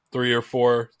top 3 or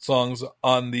 4 songs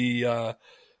on the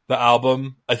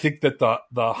album. I think that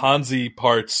the Hansi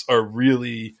parts are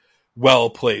really well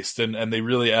placed, and they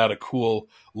really add a cool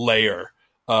layer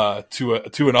to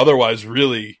an otherwise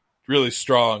really really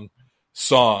strong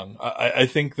song. I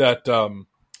think that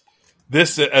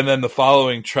this and then the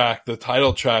following track, the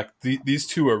title track, these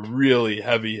two are really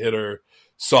heavy hitter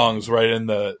songs right in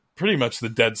the pretty much the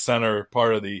dead center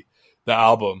part of the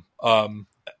album. And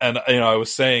I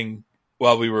was saying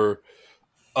while we were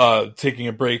taking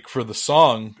a break for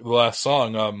the last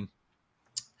song,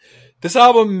 this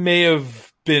album may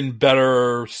have been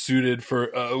better suited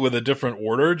for with a different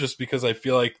order, just because I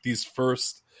feel like these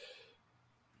first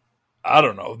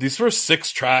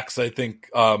 6 tracks, I think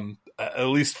at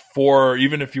least 4,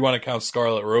 even if you want to count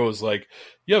Scarlet Rose, like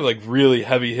you have like really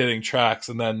heavy hitting tracks,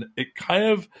 and then it kind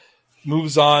of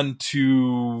moves on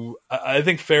to, I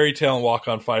think Fairy Tale and Walk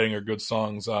On Fighting are good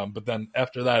songs, but then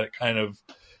after that it kind of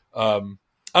I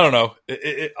don't know,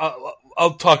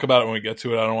 I'll talk about it when we get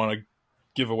to it. I don't want to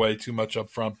give away too much up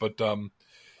front, but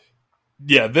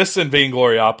yeah, this and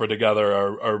Vainglory Opera together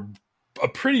are a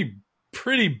pretty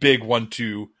big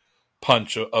 1-2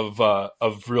 punch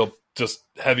of real just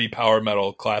heavy power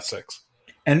metal classics.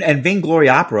 And Vainglory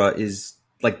Opera is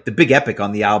like the big epic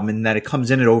on the album in that it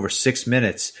comes in at over 6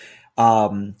 minutes.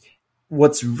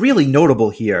 What's really notable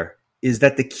here is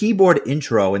that the keyboard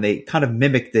intro, and they kind of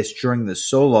mimic this during the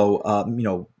solo,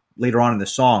 later on in the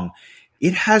song,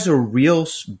 it has a real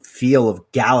feel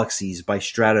of Galaxies by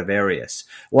Stradivarius.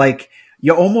 Like,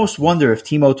 you almost wonder if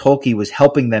Timo Tolkki was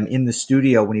helping them in the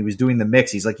studio when he was doing the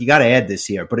mix. He's like, you got to add this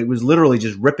here. But it was literally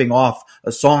just ripping off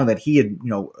a song that he had,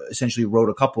 essentially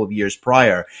wrote a couple of years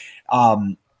prior.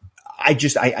 I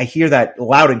hear that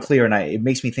loud and clear, and it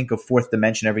makes me think of Fourth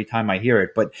Dimension every time I hear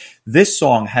it. But this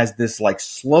song has this like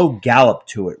slow gallop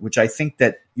to it, which I think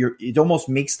that it almost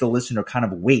makes the listener kind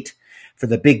of wait for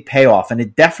the big payoff. And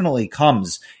it definitely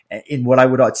comes in what I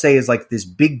would say is like this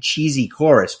big cheesy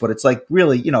chorus, but it's like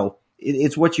really,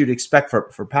 it's what you'd expect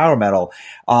for power metal.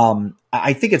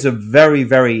 I think it's a very,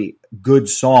 very good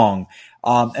song.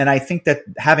 And I think that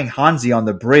having Hansi on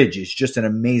the bridge is just an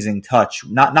amazing touch.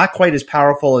 Not quite as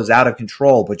powerful as Out of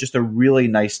Control, but just a really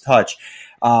nice touch.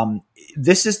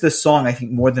 This is the song, I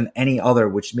think, more than any other,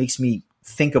 which makes me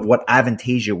think of what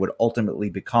Avantasia would ultimately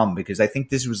become, because I think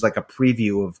this was like a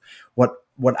preview of what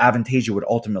Avantasia would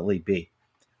ultimately be.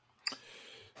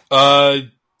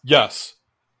 Yes.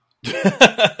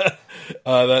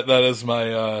 That is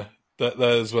my that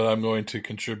is what I'm going to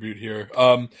contribute here.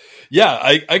 Yeah,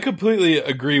 I completely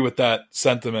agree with that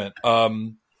sentiment.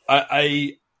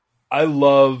 I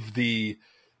love the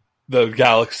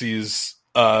Galaxies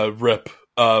rip.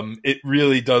 It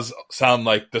really does sound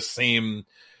like the same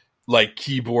like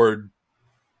keyboard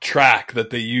track that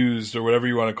they used, or whatever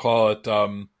you want to call it.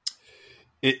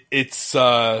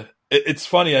 It's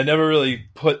funny. I never really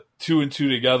put 2 and 2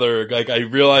 together. Like, I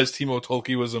realized Timo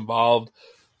Tolkki was involved.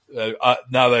 Now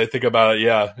that I think about it,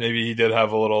 yeah, maybe he did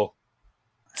have a little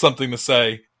something to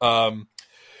say.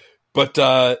 But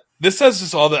this has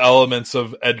just all the elements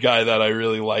of Edguy that I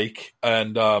really like.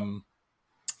 And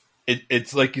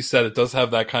it's like you said, it does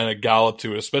have that kind of gallop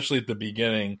to it, especially at the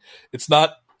beginning. It's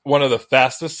not one of the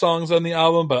fastest songs on the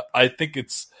album, but I think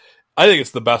it's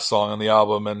the best song on the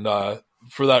album. And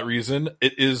for that reason,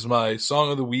 it is my song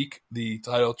of the week, the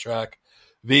title track,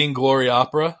 Vainglory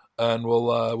Opera. And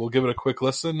we'll give it a quick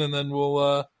listen, and then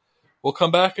we'll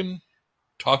come back and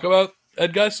talk about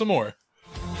Edguy some more.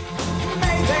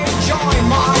 May they join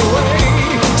my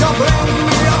way to bring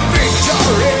me a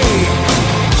victory.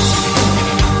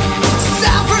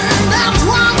 Severing that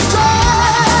one strength,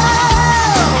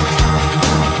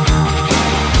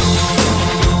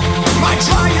 my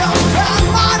triumph and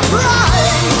my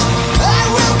pride, they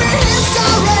will be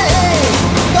history.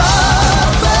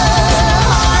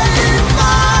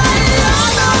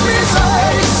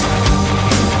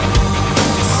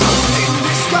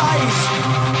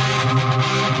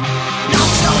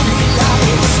 Not only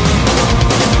lies.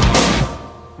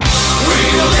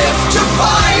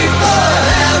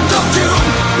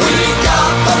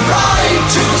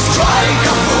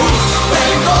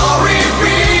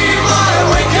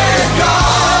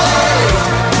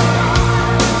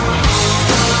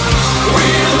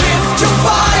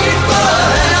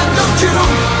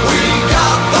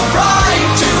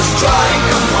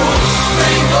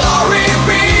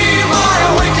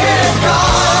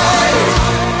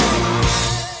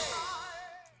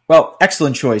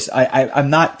 excellent choice. I'm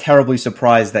not terribly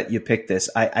surprised that you picked this.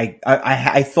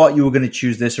 I thought you were going to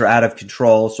choose this or Out of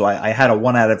Control, so I had a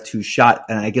 1 out of 2 shot,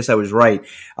 and I guess I was right.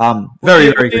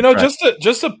 Very good. You know, track.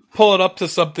 just to pull it up to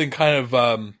something kind of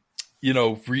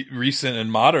recent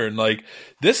and modern. Like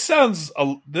this sounds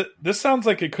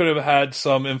like it could have had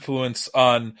some influence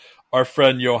on our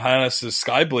friend Johannes's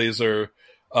Sky Blazer,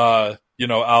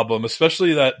 album,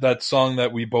 especially that song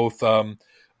that we both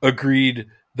agreed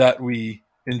that we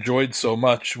enjoyed so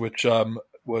much, which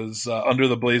was Under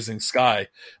the Blazing Sky.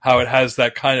 How it has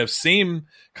that kind of same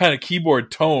kind of keyboard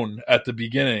tone at the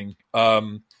beginning.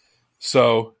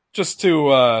 So just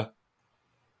to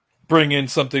bring in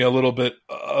something a little bit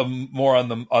more on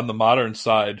the modern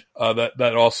side,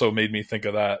 that also made me think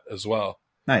of that as well.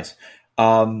 Nice.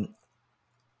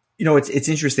 It's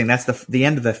interesting. That's the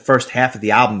end of the first half of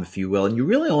the album, if you will, and you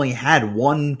really only had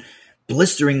one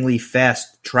blisteringly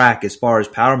fast track as far as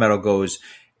power metal goes.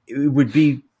 It would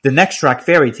be the next track,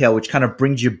 Fairy Tale, which kind of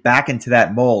brings you back into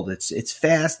that mold. It's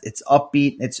fast, it's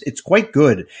upbeat, it's quite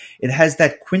good. It has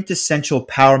that quintessential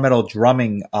power metal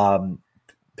drumming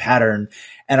pattern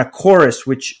and a chorus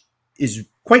which is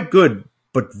quite good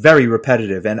but very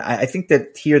repetitive. And I think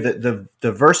that here the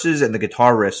verses and the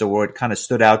guitar riffs are where it kind of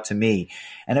stood out to me.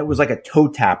 And it was like a toe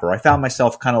tapper. I found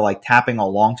myself kind of like tapping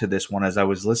along to this one as I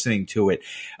was listening to it.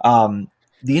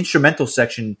 The instrumental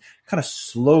section kind of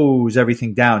slows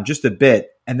everything down just a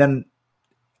bit. And then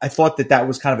I thought that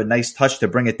was kind of a nice touch to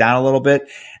bring it down a little bit.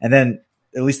 And then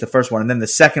at least the first one. And then the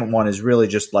second one is really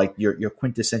just like your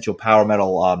quintessential power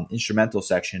metal instrumental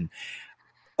section.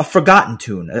 A forgotten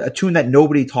tune, a tune that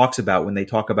nobody talks about when they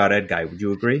talk about Edguy. Would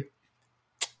you agree?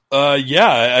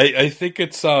 Yeah, I think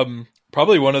it's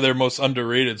probably one of their most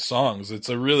underrated songs. It's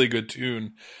a really good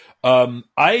tune.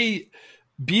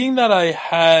 Being that I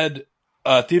had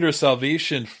Theater of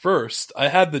Salvation first, I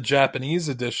had the Japanese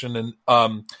edition, and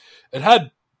it had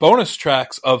bonus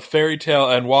tracks of Fairy Tale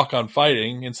and Walk on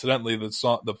Fighting. Incidentally,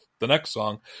 the next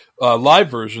song, live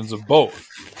versions of both.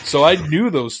 So I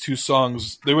knew those two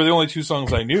songs. They were the only two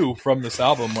songs I knew from this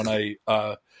album when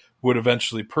I would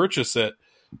eventually purchase it.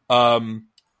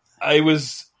 I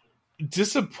was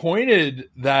disappointed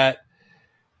that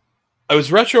I was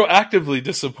retroactively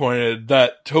disappointed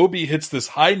that Toby hits this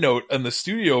high note in the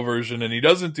studio version and he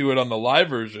doesn't do it on the live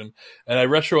version. And I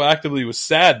retroactively was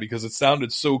sad because it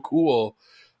sounded so cool.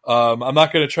 I'm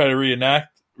not going to try to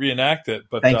reenact it,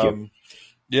 but thank you.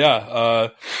 Yeah,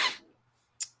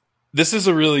 this is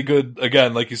a really good,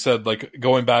 again, like you said, like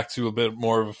going back to a bit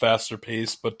more of a faster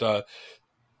pace, but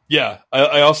yeah,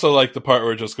 I also like the part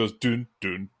where it just goes dun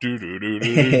dun dun dun dun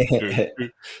dun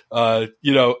dun.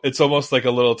 It's almost like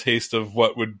a little taste of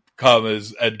what would come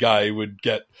as Edguy would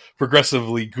get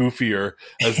progressively goofier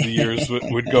as the years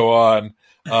would go on.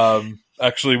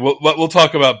 Actually, we'll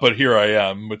talk about "But Here I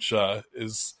Am," which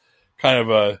is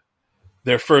kind of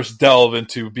their first delve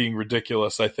into being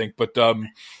ridiculous, I think. But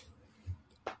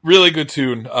really good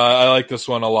tune. I like this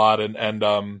one a lot,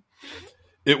 and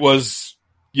it was,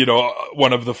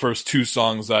 one of the first two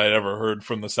songs I had ever heard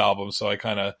from this album, so I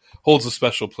kind of holds a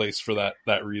special place for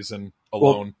that reason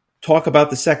alone. Well, talk about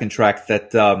the second track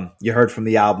that you heard from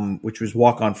the album, which was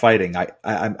Walk on Fighting.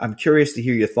 I'm curious to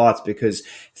hear your thoughts because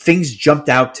things jumped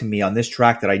out to me on this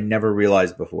track that I never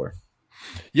realized before.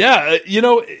 Yeah,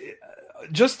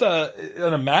 just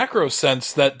in a macro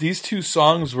sense, that these two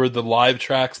songs were the live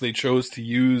tracks they chose to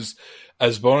use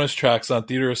as bonus tracks on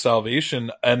Theater of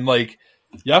Salvation, and like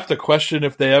you have to question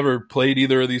if they ever played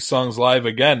either of these songs live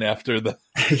again after the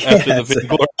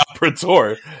Vainglory Opera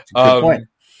tour. Good point.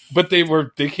 But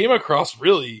they came across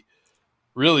really,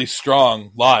 really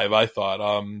strong live. I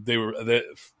thought they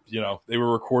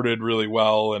were recorded really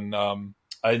well, and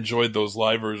I enjoyed those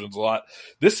live versions a lot.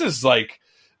 This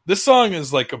song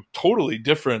is like a totally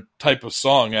different type of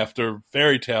song after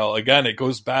Fairy Tale. Again, it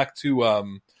goes back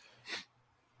to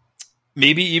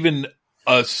maybe even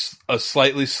a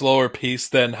slightly slower pace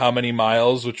than How Many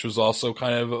Miles, which was also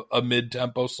kind of a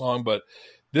mid-tempo song. But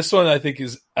this one, I think,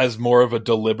 has more of a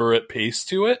deliberate pace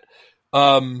to it.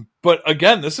 But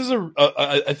again, this is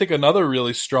I think another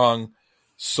really strong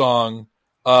song.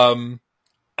 I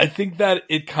think that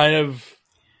it kind of,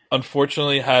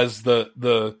 unfortunately, has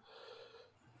the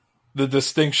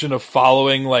distinction of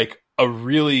following like a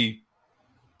really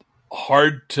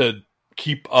hard to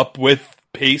keep up with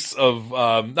pace of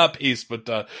not pace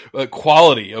but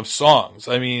quality of songs.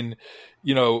 I mean,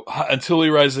 Until We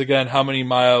Rise Again, How Many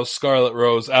Miles, Scarlet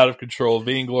Rose, Out of Control,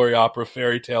 Vainglory Opera,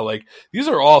 Fairy Tale, like these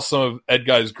are all some of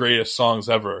Edguy's greatest songs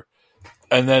ever.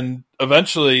 And then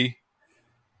eventually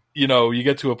you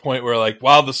get to a point where like,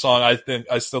 while the song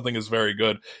I still think is very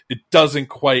good, it doesn't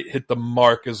quite hit the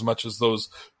mark as much as those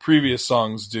previous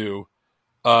songs do.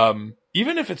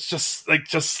 Even if it's just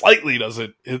slightly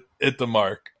doesn't hit the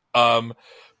mark.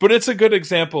 But it's a good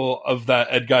example of that.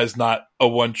 Edguy's not a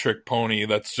one-trick pony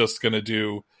that's just going to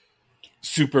do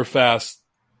super fast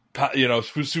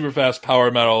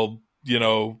power metal,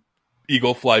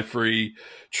 Eagle Fly Free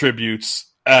tributes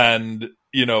and,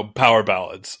 power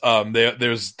ballads.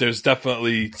 There's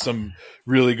definitely some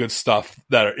really good stuff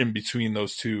that are in between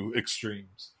those two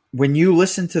extremes. When you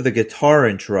listen to the guitar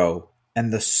intro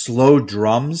and the slow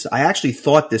drums, I actually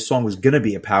thought this song was going to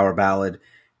be a power ballad.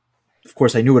 Of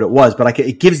course, I knew what it was, but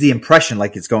it gives the impression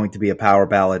like it's going to be a power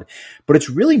ballad. But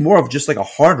it's really more of just like a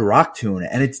hard rock tune,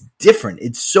 and it's different.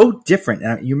 It's so different.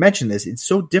 And you mentioned this. It's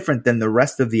so different than the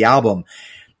rest of the album.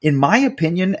 In my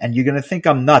opinion, and you're going to think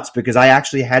I'm nuts because I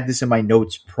actually had this in my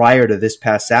notes prior to this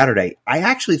past Saturday, I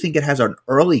actually think it has an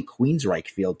early Queensryche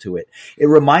feel to it. It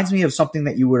reminds me of something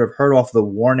that you would have heard off The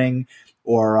Warning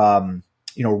or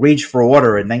Rage for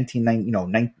Order in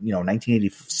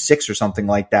 1986 or something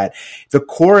like that. The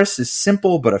chorus is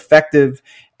simple but effective,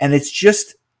 and it's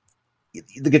just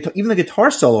even the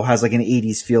guitar solo has like an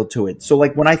 80s feel to it. So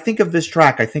like when I think of this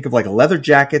track, I think of like leather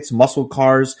jackets, muscle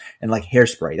cars, and like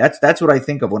Hairspray. That's what I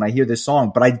think of when I hear this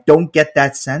song, but I don't get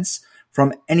that sense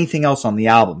from anything else on the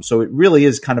album. So it really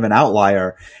is kind of an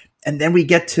outlier. And then we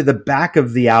get to the back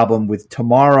of the album with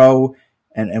Tomorrow,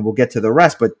 and we'll get to the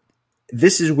rest, but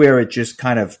this is where it just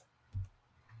kind of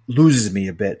loses me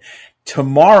a bit.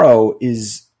 Tomorrow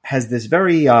has this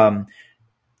very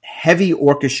heavy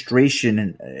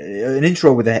orchestration, an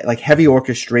intro with heavy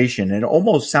orchestration, and it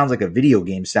almost sounds like a video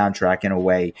game soundtrack in a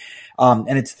way.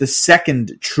 And it's the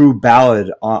second true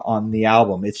ballad on the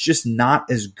album. It's just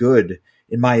not as good,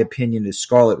 in my opinion, as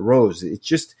Scarlet Rose.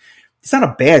 It's not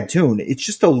a bad tune. It's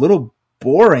just a little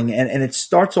boring, and it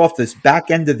starts off this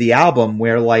back end of the album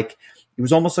where like it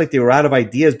was almost like they were out of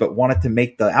ideas but wanted to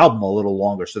make the album a little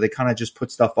longer, so they kind of just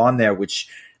put stuff on there which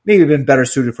maybe been better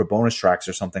suited for bonus tracks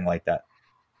or something like that.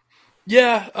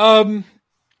 Yeah,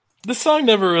 the song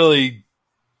never really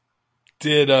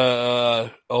did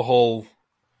a whole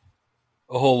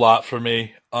lot for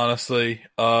me, honestly.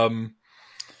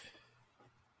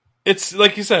 It's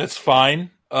like you said, it's fine.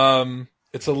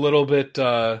 It's a little bit.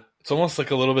 It's almost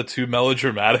like a little bit too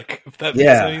melodramatic, if that makes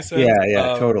any sense.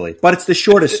 Yeah, totally. But it's the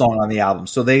shortest song on the album,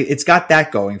 so it's got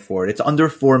that going for it. It's under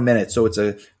 4 minutes, so it's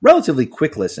a relatively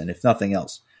quick listen, if nothing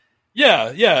else.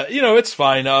 Yeah, it's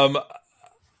fine.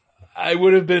 I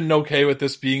would have been okay with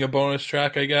this being a bonus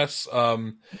track, I guess.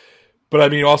 But I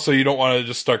mean, also, you don't want to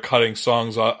just start cutting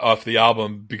songs off the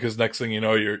album because next thing you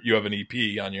know, you have an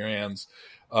EP on your hands.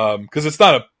 Because it's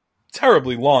not a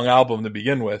terribly long album to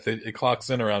begin with. It clocks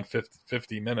in around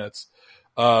 50 minutes.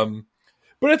 But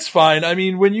it's fine. I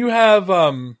mean, when you have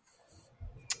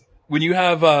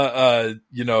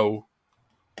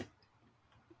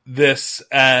this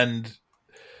and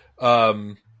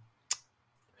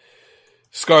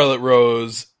Scarlet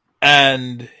Rose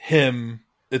and Him,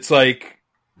 it's like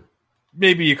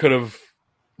maybe you could have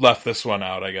left this one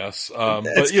out, I guess.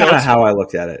 That's kind of how I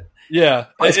looked at it. Yeah.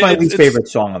 It's my least favorite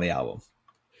song on the album.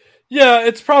 Yeah,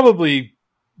 it's probably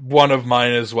one of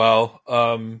mine as well.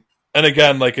 And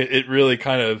again, like it really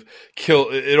kind of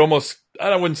it almost,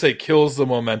 I wouldn't say kills the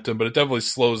momentum, but it definitely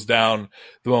slows down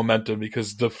the momentum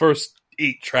because the first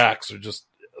 8 tracks are just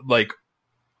like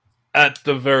at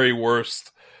the very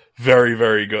worst, very,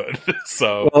 very good.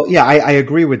 So, well, yeah, I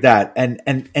agree with that.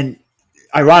 And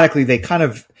ironically, they kind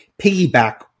of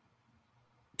piggyback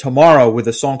Tomorrow with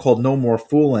a song called No More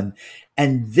Foolin'.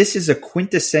 And this is a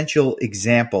quintessential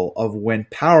example of when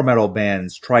power metal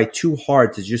bands try too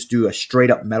hard to just do a straight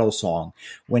up metal song.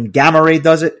 When Gamma Ray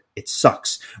does it, it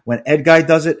sucks. When Edguy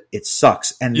does it, it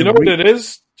sucks. And you know what it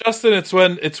is, Justin? It's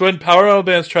when power metal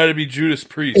bands try to be Judas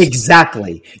Priest.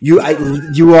 Exactly. You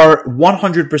are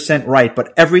 100% right.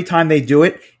 But every time they do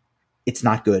it, it's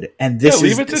not good. And this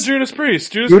leave it to Judas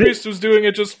Priest. Judas Priest was doing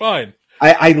it just fine.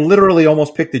 I literally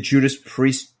almost picked the Judas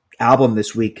Priest album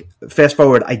this week. Fast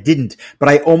forward, I didn't, but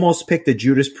I almost picked the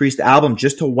Judas Priest album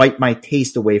just to wipe my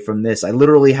taste away from this. I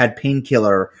literally had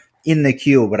Painkiller in the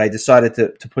queue, but I decided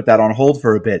to put that on hold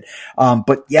for a bit.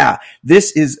 But yeah,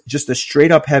 this is just a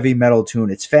straight up heavy metal tune.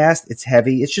 It's fast, it's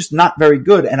heavy, it's just not very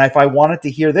good. And if I wanted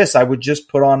to hear this, I would just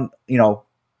put on,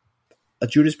 a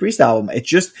Judas Priest album. It's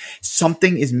just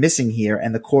something is missing here,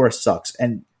 and the chorus sucks.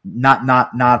 And not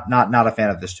a fan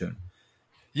of this tune.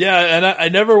 Yeah, and I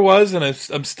never was, and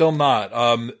I'm still not.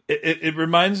 It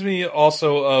reminds me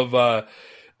also of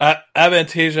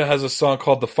Avantasia has a song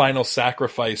called "The Final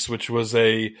Sacrifice," which was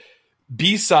a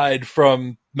B-side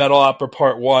from Metal Opera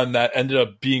Part 1 that ended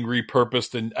up being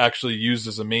repurposed and actually used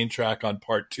as a main track on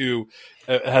Part 2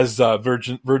 has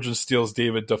Virgin Steel's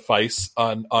David DeFice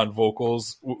on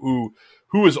vocals, who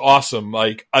is awesome.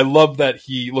 Like, I love that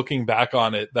he, looking back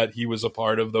on it, that he was a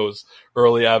part of those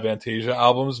early Avantasia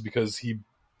albums, because he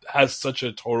has such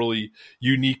a totally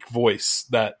unique voice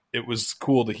that it was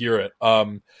cool to hear it.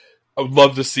 I would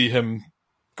love to see him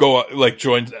go, like,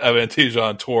 join Avantasia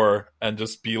on tour and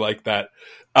just be like that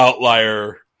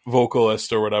outlier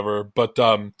vocalist or whatever. But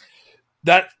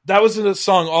that was in a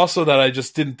song also that I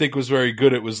just didn't think was very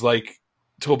good. It was like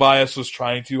Tobias was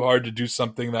trying too hard to do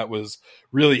something that was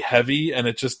really heavy, and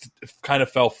it just kind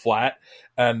of fell flat.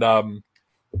 And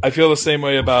I feel the same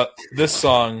way about this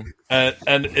song, and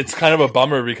it's kind of a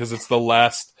bummer because it's the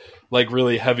last like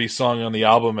really heavy song on the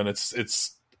album, and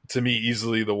it's to me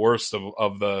easily the worst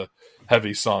of the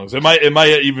heavy songs. It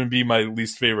might even be my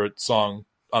least favorite song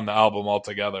on the album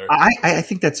altogether. I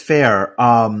think that's fair.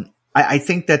 I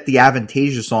think that the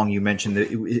Avantasia song you mentioned,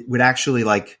 that it would actually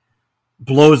like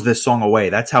blows this song away.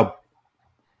 That's how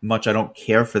much I don't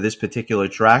care for this particular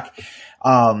track.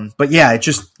 But yeah,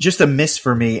 it's just a miss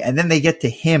for me. And then they get to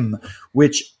Him,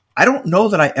 which I don't know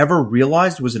that I ever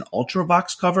realized was an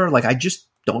Ultravox cover. Like, I just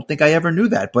don't think I ever knew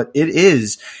that, but it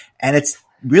is. And it's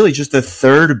really just a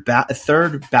third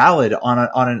ballad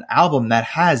on an album that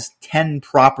has 10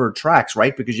 proper tracks,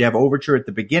 right? Because you have Overture at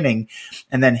the beginning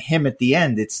and then Him at the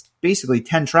end. It's basically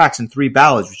 10 tracks and 3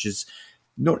 ballads, which is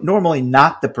normally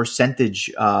not the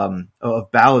percentage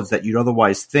of ballads that you'd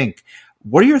otherwise think.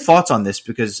 What are your thoughts on this?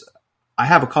 Because I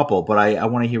have a couple, but I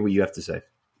want to hear what you have to say.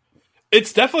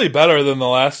 It's definitely better than the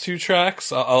last 2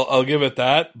 tracks. I'll give it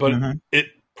that, but it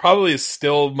probably is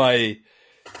still my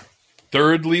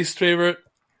third least favorite.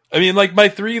 I mean, like, my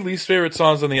 3 least favorite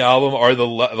songs on the album are the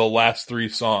last 3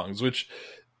 songs, which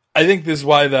I think is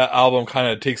why the album kind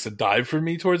of takes a dive for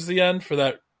me towards the end for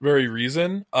that very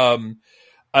reason. I'm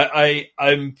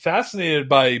fascinated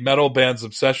by metal bands'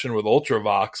 obsession with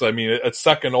Ultravox. I mean, it's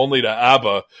second only to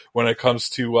ABBA when it comes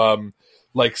to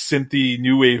like synthy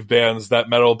new wave bands that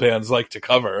metal bands like to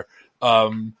cover.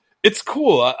 It's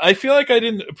cool. I feel like I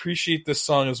didn't appreciate this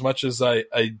song as much as I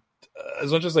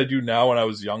do now when I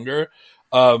was younger.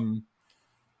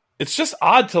 It's just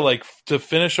odd to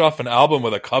finish off an album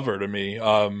with a cover to me.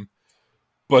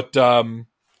 But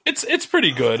it's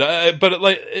pretty good.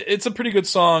 It's a pretty good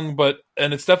song,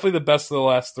 and it's definitely the best of the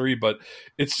last 3, but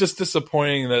it's just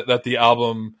disappointing that the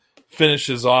album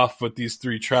finishes off with these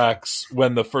 3 tracks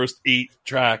when the first 8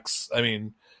 tracks, I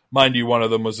mean, mind you, one of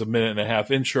them was a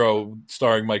 1.5-minute intro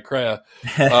starring Mike Crea.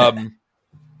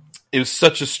 It was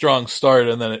such a strong start,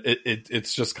 and then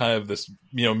it's just kind of this,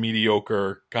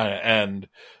 mediocre kind of end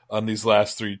on these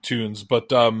last 3 tunes.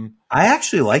 But I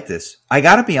actually like this. I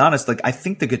got to be honest. Like, I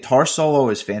think the guitar solo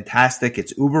is fantastic.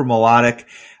 It's uber melodic.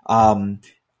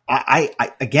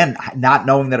 I again, not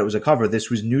knowing that it was a cover, this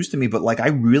was news to me, but like, I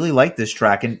really like this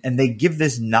track, and they give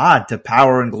this nod to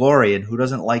Power and Glory, and who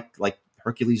doesn't like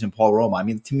Hercules and Paul Roma? I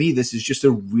mean, to me, this is just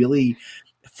a really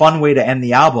fun way to end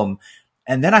the album.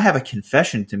 And then I have a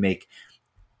confession to make.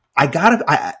 I've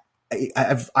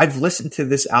listened to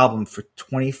this album for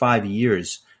 25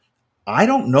 years. I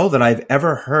don't know that I've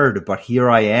ever heard But Here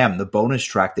I Am, the bonus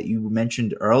track that you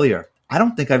mentioned earlier. I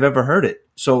don't think I've ever heard it.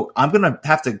 So I'm going to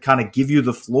have to kind of give you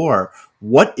the floor.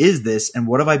 What is this, and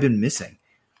what have I been missing?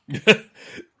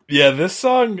 Yeah, this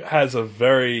song has a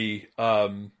very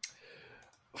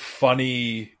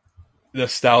funny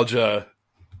nostalgia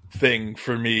thing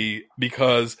for me,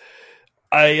 because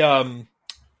I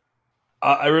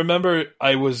remember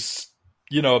I was,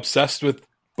 obsessed with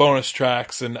bonus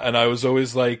tracks, and I was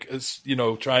always like,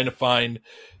 trying to find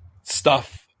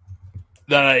stuff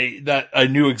that I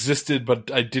knew existed,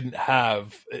 but I didn't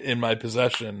have in my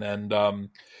possession. And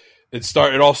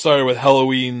it all started with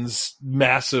Halloween's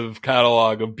massive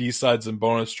catalog of B-sides and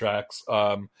bonus tracks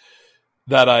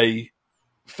that I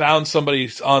found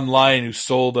somebody online who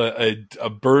sold a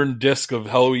burned disc of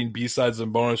Halloween B-sides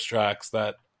and bonus tracks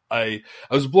that I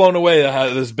was blown away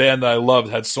that this band that I loved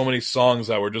had so many songs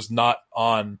that were just not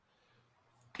on,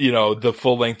 the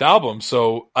full length album.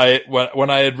 So when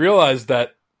I had realized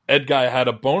that Edguy had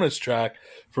a bonus track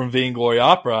from Vainglory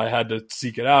Opera, I had to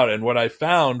seek it out. And what I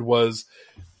found was,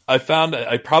 I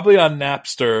probably on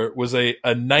Napster was a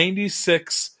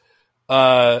 96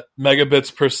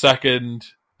 megabits per second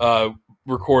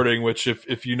recording, which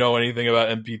if you know anything about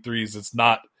MP3s, it's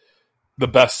not the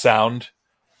best sound.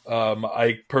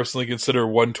 I personally consider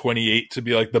 128 to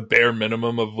be like the bare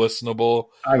minimum of listenable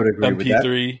I would agree MP3. with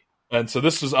that. And so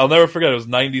this was, I'll never forget, it was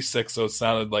 96, so it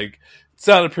sounded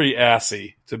pretty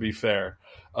assy, to be fair.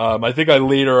 I think I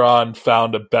later on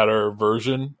found a better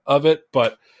version of it,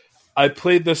 but I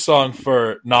played this song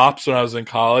for Knops when I was in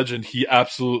college, and he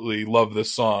absolutely loved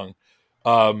this song.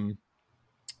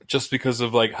 Just because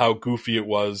of like how goofy it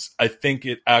was. I think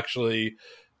it actually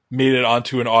made it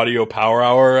onto an audio power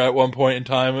hour at one point in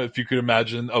time, if you could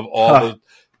imagine, of all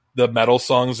the metal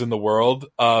songs in the world.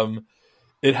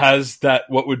 It has that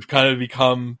what would kind of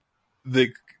become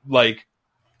the like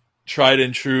tried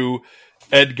and true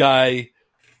Edguy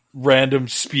random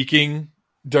speaking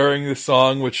during the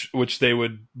song, which they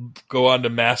would go on to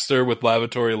master with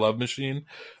Lavatory Love Machine.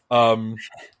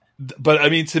 But I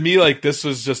mean, to me, like, this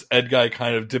was just Edguy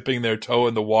kind of dipping their toe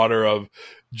in the water of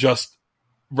just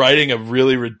writing a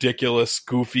really ridiculous,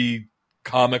 goofy,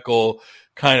 comical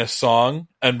kind of song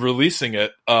and releasing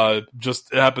it.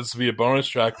 Just it happens to be a bonus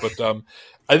track, but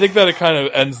I think that it kind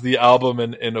of ends the album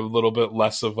in a little bit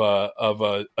less of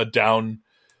a down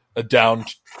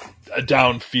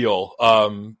feel.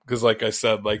 Because like I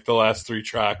said, like the last 3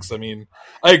 tracks, I mean,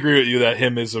 I agree with you that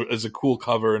Him is a cool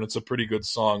cover and it's a pretty good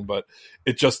song, but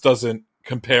it just doesn't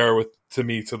compare to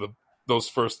me to those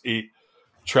first 8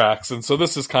 tracks. And so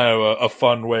this is kind of a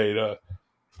fun way to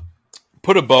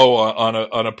put a bow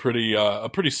on a pretty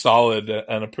solid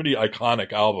and a pretty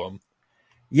iconic album.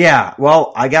 Yeah,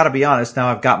 well, I got to be honest. Now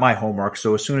I've got my homework,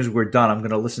 so as soon as we're done, I'm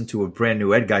going to listen to a brand new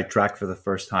Edguy track for the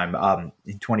first time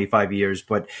in 25 years.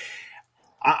 But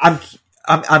I'm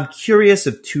curious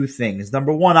of 2 things.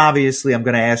 Number one, obviously, I'm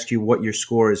going to ask you what your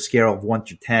score is, scale of 1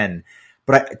 to 10.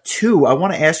 But 2, I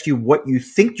want to ask you what you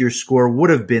think your score would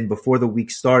have been before the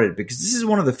week started, because this is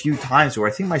one of the few times where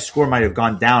I think my score might have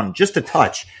gone down just a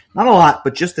touch, not a lot,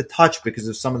 but just a touch, because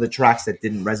of some of the tracks that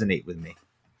didn't resonate with me.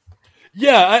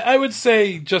 Yeah, I would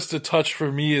say just a touch for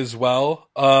me as well.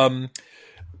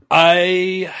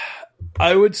 I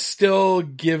would still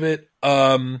give it,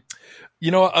 I'm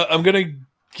going to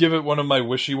give it one of my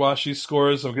wishy-washy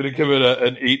scores. I'm going to give it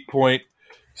an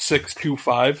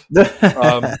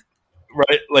 8.625.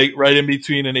 Right in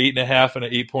between an 8.5 and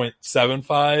an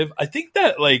 8.75. I think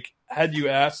that, like, had you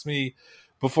asked me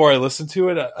before I listened to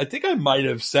it, I think I might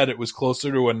have said it was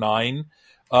closer to a 9.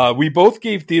 We both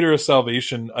gave Theater of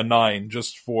Salvation a 9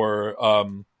 just for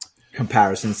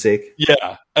comparison's sake.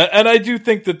 Yeah, and I do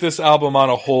think that this album on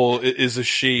a whole is a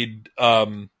shade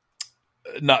not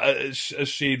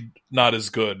as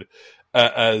good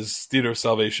as Theater of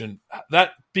Salvation.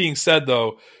 That being said,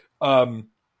 though, the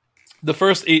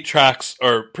first 8 tracks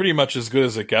are pretty much as good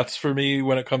as it gets for me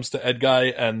when it comes to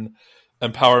Edguy and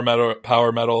power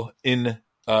metal in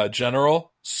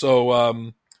general.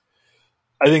 So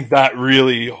I think that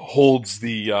really holds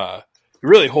the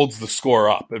score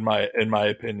up in my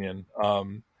opinion,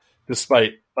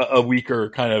 despite a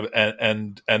weaker kind of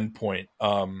end point.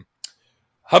 How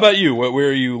about you? Where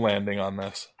are you landing on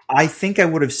this? I think I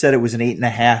would have said it was an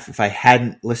 8.5 if I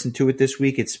hadn't listened to it this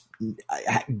week.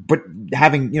 But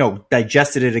having,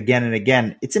 digested it again and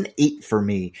again, it's an 8 for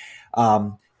me.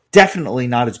 Definitely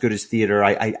not as good as Theater.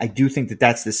 I do think that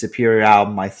that's the superior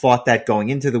album. I thought that going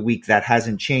into the week. That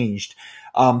hasn't changed.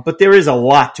 But there is a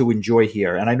lot to enjoy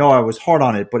here. And I know I was hard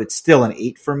on it, but it's still an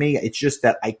 8 for me. It's just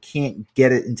that I can't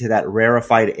get it into that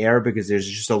rarefied air because there's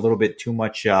just a little bit too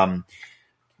much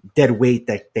dead weight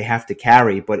that they have to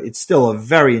carry. But it's still a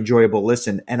very enjoyable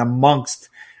listen. And amongst,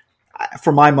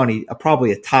 for my money,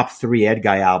 probably a top 3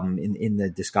 Edguy album in the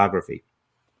discography.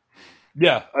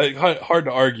 Yeah, hard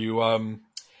to argue.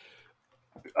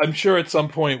 I'm sure at some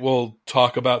point we'll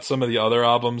talk about some of the other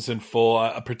albums in full.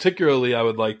 Particularly, I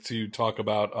would like to talk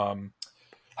about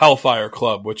Hellfire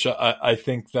Club, which I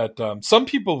think that some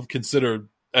people consider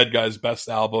Edguy's best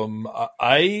album.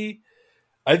 I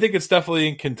think it's definitely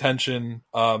in contention.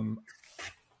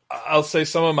 I'll say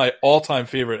some of my all-time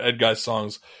favorite Edguy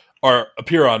songs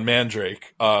appear on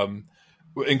Mandrake,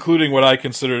 including what I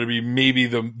consider to be maybe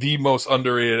the most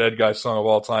underrated Edguy song of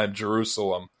all time,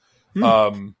 Jerusalem.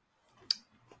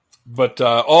 But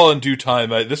all in due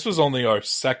time. This was only our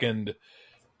second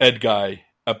Edguy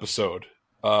episode,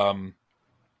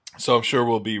 so I'm sure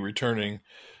we'll be returning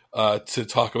to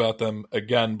talk about them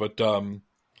again. But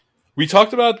we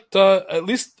talked about at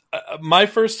least my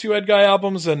first 2 Edguy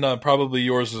albums and probably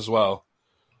yours as well.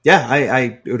 Yeah,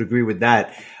 I would agree with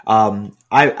that.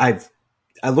 I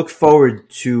look forward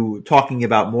to talking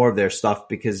about more of their stuff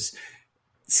because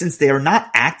since they are not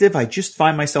active, I just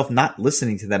find myself not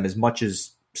listening to them as much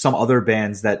as some other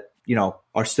bands that,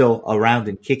 are still around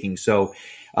and kicking. So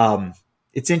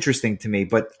it's interesting to me,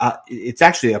 but it's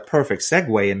actually a perfect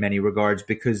segue in many regards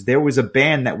because there was a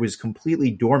band that was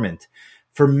completely dormant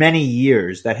for many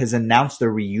years that has announced a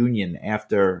reunion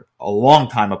after a long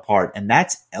time apart, and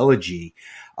that's Elegy.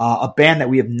 a band that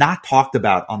we have not talked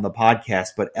about on the podcast,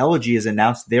 but Elegy has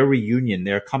announced their reunion.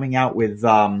 They're coming out with,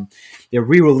 they're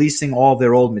re-releasing all of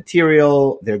their old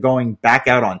material. They're going back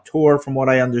out on tour, from what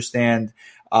I understand.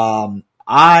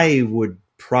 I would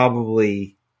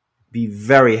probably be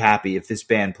very happy if this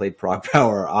band played prog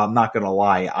power. I'm not going to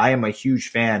lie. I am a huge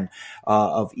fan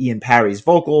of Ian Parry's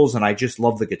vocals, and I just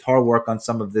love the guitar work on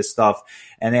some of this stuff.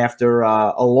 And after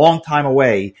a long time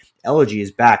away, Elegy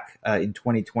is back in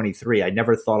 2023. I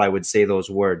never thought I would say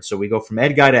those words. So we go from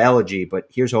Edguy to Elegy, but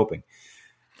here's hoping.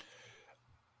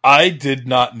 I did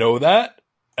not know that,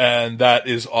 and that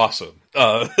is awesome.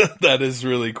 That is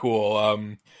really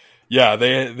cool. Yeah,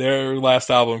 their last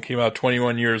album came out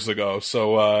 21 years ago.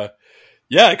 So,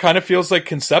 yeah, it kind of feels like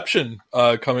Conception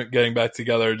getting back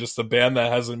together. Just a band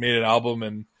that hasn't made an album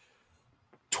in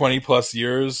 20 plus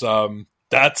years.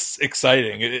 That's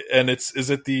exciting. And is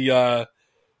it the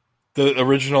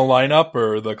original lineup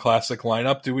or the classic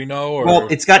lineup? Do we know? Or? Well,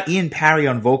 it's got Ian Parry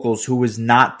on vocals, who was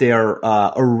not their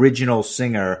original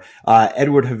singer.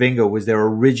 Edward Havinga was their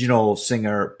original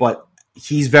singer, but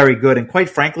he's very good. And quite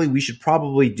frankly, we should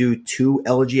probably do 2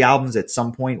 Elegy albums at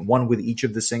some point, one with each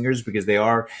of the singers, because they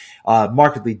are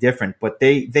markedly different. But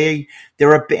they're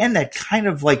a band that kind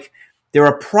of like, they're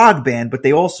a prog band, but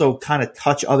they also kind of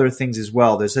touch other things as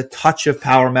well. There's a touch of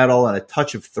power metal and a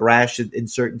touch of thrash in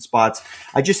certain spots.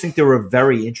 I just think they're a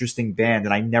very interesting band,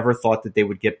 and I never thought that they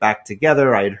would get back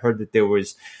together. I had heard that there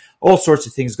was all sorts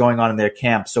of things going on in their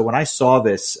camp. So when I saw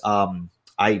this,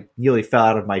 I nearly fell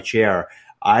out of my chair.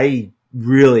 I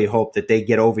really hope that they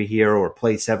get over here or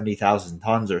play 70,000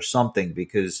 Tons or something,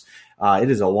 because it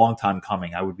is a long time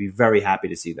coming. I would be very happy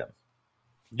to see them.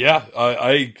 Yeah,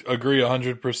 I agree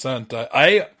 100%.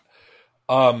 I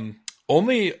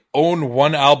only own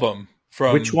one album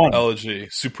from Which one? Elegy,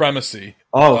 Supremacy.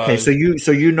 Oh, okay.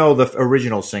 So you know the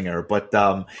original singer, but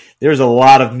there's a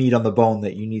lot of meat on the bone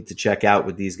that you need to check out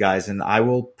with these guys, and I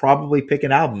will probably pick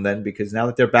an album then, because now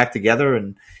that they're back together,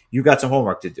 and you got some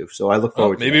homework to do, so I look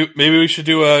forward to it. Maybe we should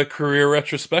do a career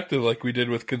retrospective like we did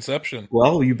with Conception.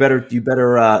 Well, you better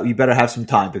have some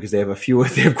time, because they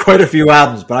have quite a few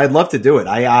albums, but I'd love to do it.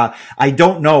 I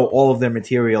don't know all of their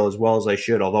material as well as I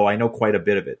should, although I know quite a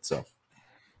bit of it. So.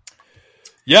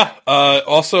 Yeah.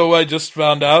 Also, I just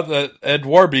found out that Ed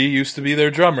Warby used to be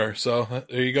their drummer. So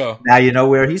there you go. Now you know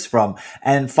where he's from.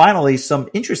 And finally, some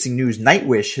interesting news.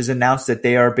 Nightwish has announced that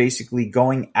they are basically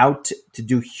going out to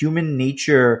do Human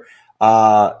Nature,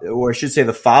 or I should say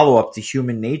the follow-up to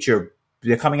Human Nature.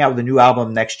 They're coming out with a new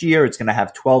album next year. It's going to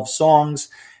have 12 songs.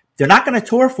 They're not going to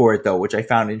tour for it, though, which I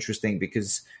found interesting,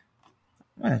 because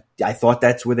I thought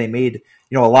that's where they made,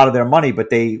 a lot of their money, but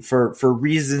they, for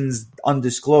reasons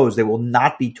undisclosed, they will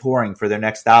not be touring for their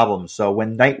next album. So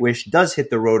when Nightwish does hit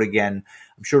the road again,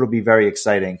 I'm sure it'll be very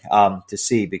exciting to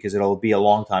see, because it'll be a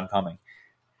long time coming.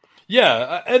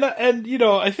 Yeah, and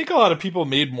I think a lot of people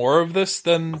made more of this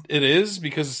than it is,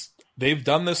 because they've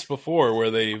done this before, where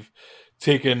they've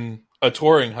taken a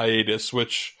touring hiatus,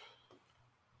 which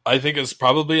I think is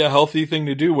probably a healthy thing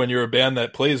to do when you're a band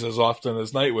that plays as often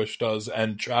as Nightwish does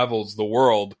and travels the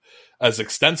world as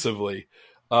extensively.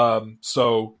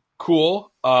 So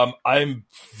cool. I'm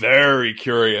very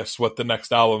curious what the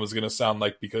next album is going to sound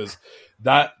like, because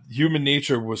that Human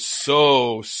Nature was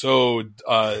so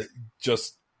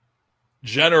just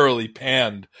generally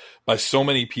panned by so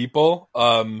many people.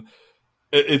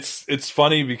 It's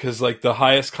funny, because like the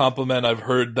highest compliment I've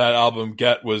heard that album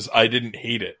get was I didn't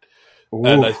hate it. Ooh,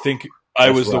 and I think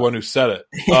I was rough. The one who said it.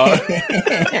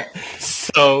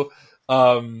 So,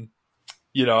 I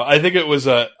think it was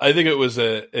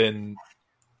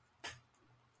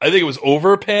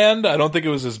overpanned. I don't think it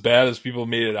was as bad as people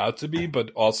made it out to be,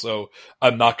 but also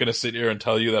I'm not going to sit here and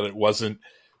tell you that it wasn't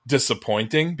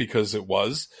disappointing, because it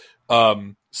was.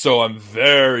 So I'm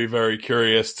very, very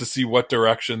curious to see what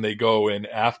direction they go in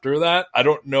after that. I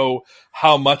don't know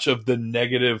how much of the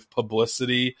negative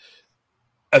publicity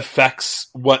affects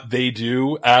what they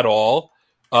do at all,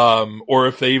 or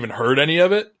if they even heard any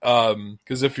of it.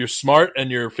 Because if you're smart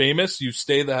and you're famous, you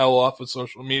stay the hell off of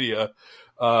social media.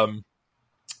 But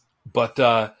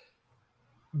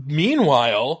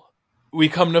meanwhile, we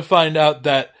come to find out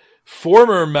that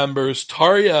former members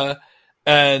Tarja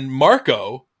and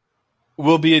Marco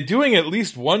will be doing at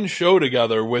least one show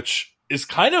together, which is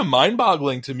kind of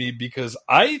mind-boggling to me, because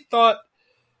I thought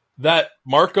that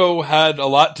Marco had a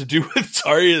lot to do with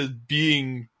Tarja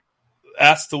being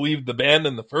asked to leave the band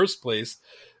in the first place.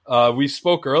 We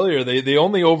spoke earlier. They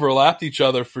only overlapped each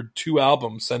other for 2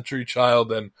 albums, Century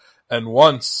Child and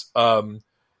Once.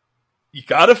 You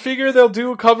got to figure they'll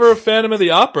do a cover of Phantom of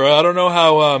the Opera. I don't know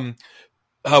how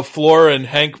how Flora and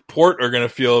Hank Port are going to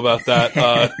feel about that.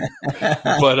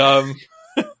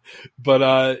 But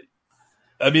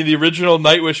I mean, the original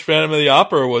Nightwish Phantom of the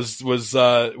Opera was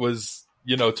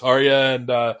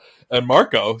Tarja and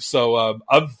Marco. So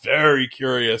I'm very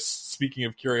curious. Speaking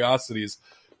of curiosities,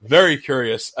 very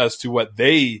curious as to what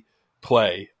they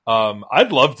play.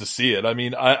 I'd love to see it. I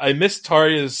mean, I missed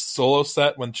Tarja's solo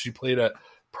set when she played at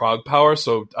Prague Power.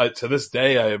 So to this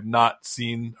day, I have not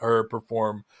seen her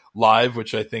perform live,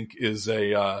 which I think is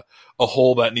a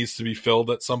hole that needs to be filled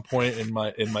at some point in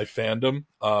my fandom.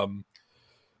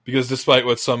 Because despite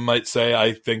what some might say,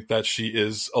 I think that she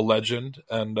is a legend,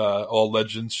 and all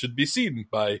legends should be seen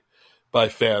by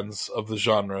fans of the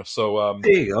genre. So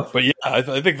there you go. But yeah,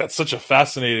 I think that's such a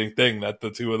fascinating thing that the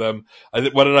two of them.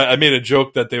 I made a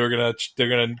joke that they're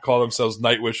gonna call themselves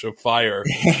Nightwish of Fire.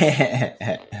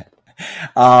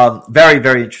 Very,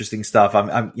 very interesting stuff.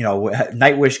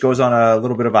 Nightwish goes on a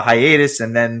little bit of a hiatus,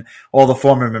 and then all the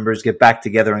former members get back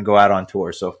together and go out on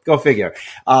tour. So go figure.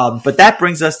 But that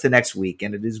brings us to next week,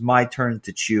 and it is my turn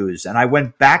to choose. And I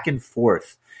went back and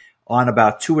forth on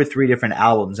about 2 or 3 different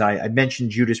albums. I mentioned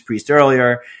Judas Priest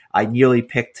earlier. I nearly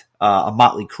picked a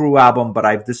Motley Crue album, but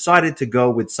I've decided to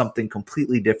go with something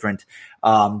completely different.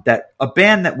 That a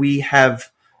band that we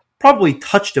have probably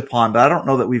touched upon, but I don't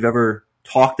know that we've ever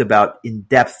talked about in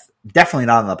depth, definitely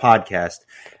not on the podcast,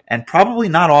 and probably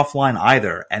not offline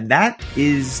either. And that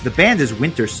is, the band is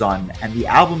Winter Sun, and the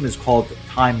album is called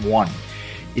Time One.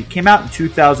 It came out in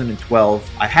 2012.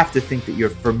 I have to think that you're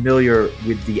familiar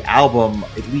with the album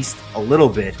at least a little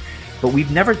bit, but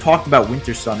we've never talked about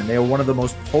Winter Sun, and they are one of the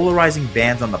most polarizing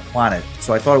bands on the planet,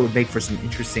 so I thought it would make for some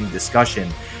interesting discussion.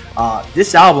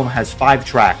 This album has 5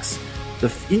 tracks.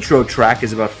 The intro track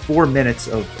is about 4 minutes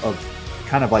of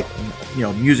kind of like,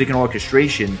 music and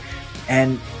orchestration,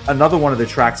 and another one of the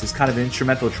tracks is kind of an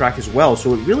instrumental track as well.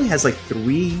 So it really has like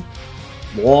 3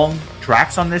 long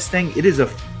tracks on this thing. It is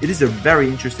a very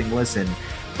interesting listen,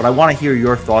 but I want to hear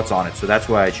your thoughts on it, so that's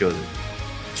why I chose it.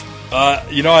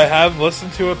 I have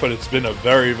listened to it, but it's been a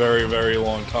very, very, very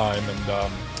long time,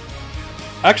 and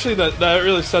actually that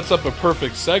really sets up a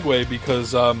perfect segue,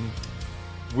 because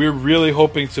we're really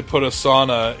hoping to put a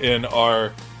sauna in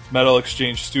our Metal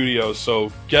Exchange Studios,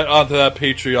 so get onto that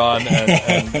Patreon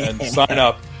and sign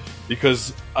up,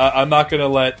 because I'm not gonna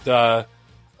let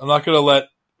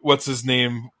what's his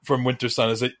name from Winter Sun,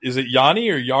 is it Yanni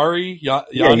or Yari? Yanni?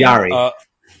 Yeah, Yari.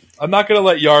 I'm not gonna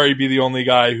let Yari be the only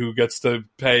guy who gets a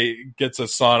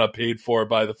sauna paid for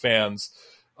by the fans.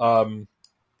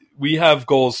 We have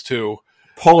goals too.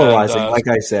 Polarizing, like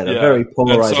I said, a very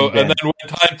polarizing band. And then when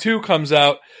Time 2 comes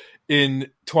out in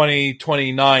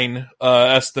 2029,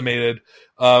 estimated,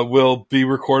 we'll be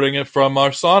recording it from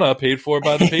our sauna paid for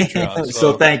by the Patreon.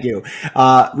 So thank you.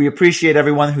 We appreciate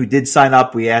everyone who did sign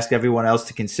up. We ask everyone else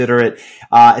to consider it.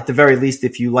 At the very least,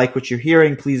 if you like what you're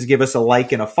hearing, please give us a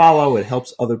like and a follow. It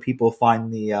helps other people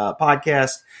find the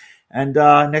podcast. And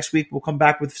next week, we'll come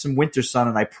back with some Winter Sun.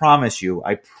 And I promise you,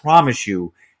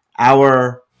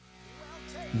 our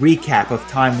recap of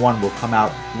Time 1 will come out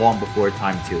long before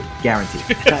Time 2. Guaranteed.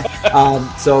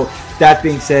 So that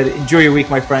being said, enjoy your week,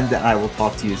 my friend, and I will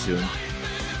talk to you soon.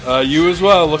 You as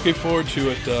well. Looking forward to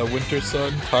it. Winter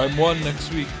Sun, Time 1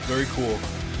 next week. Very cool.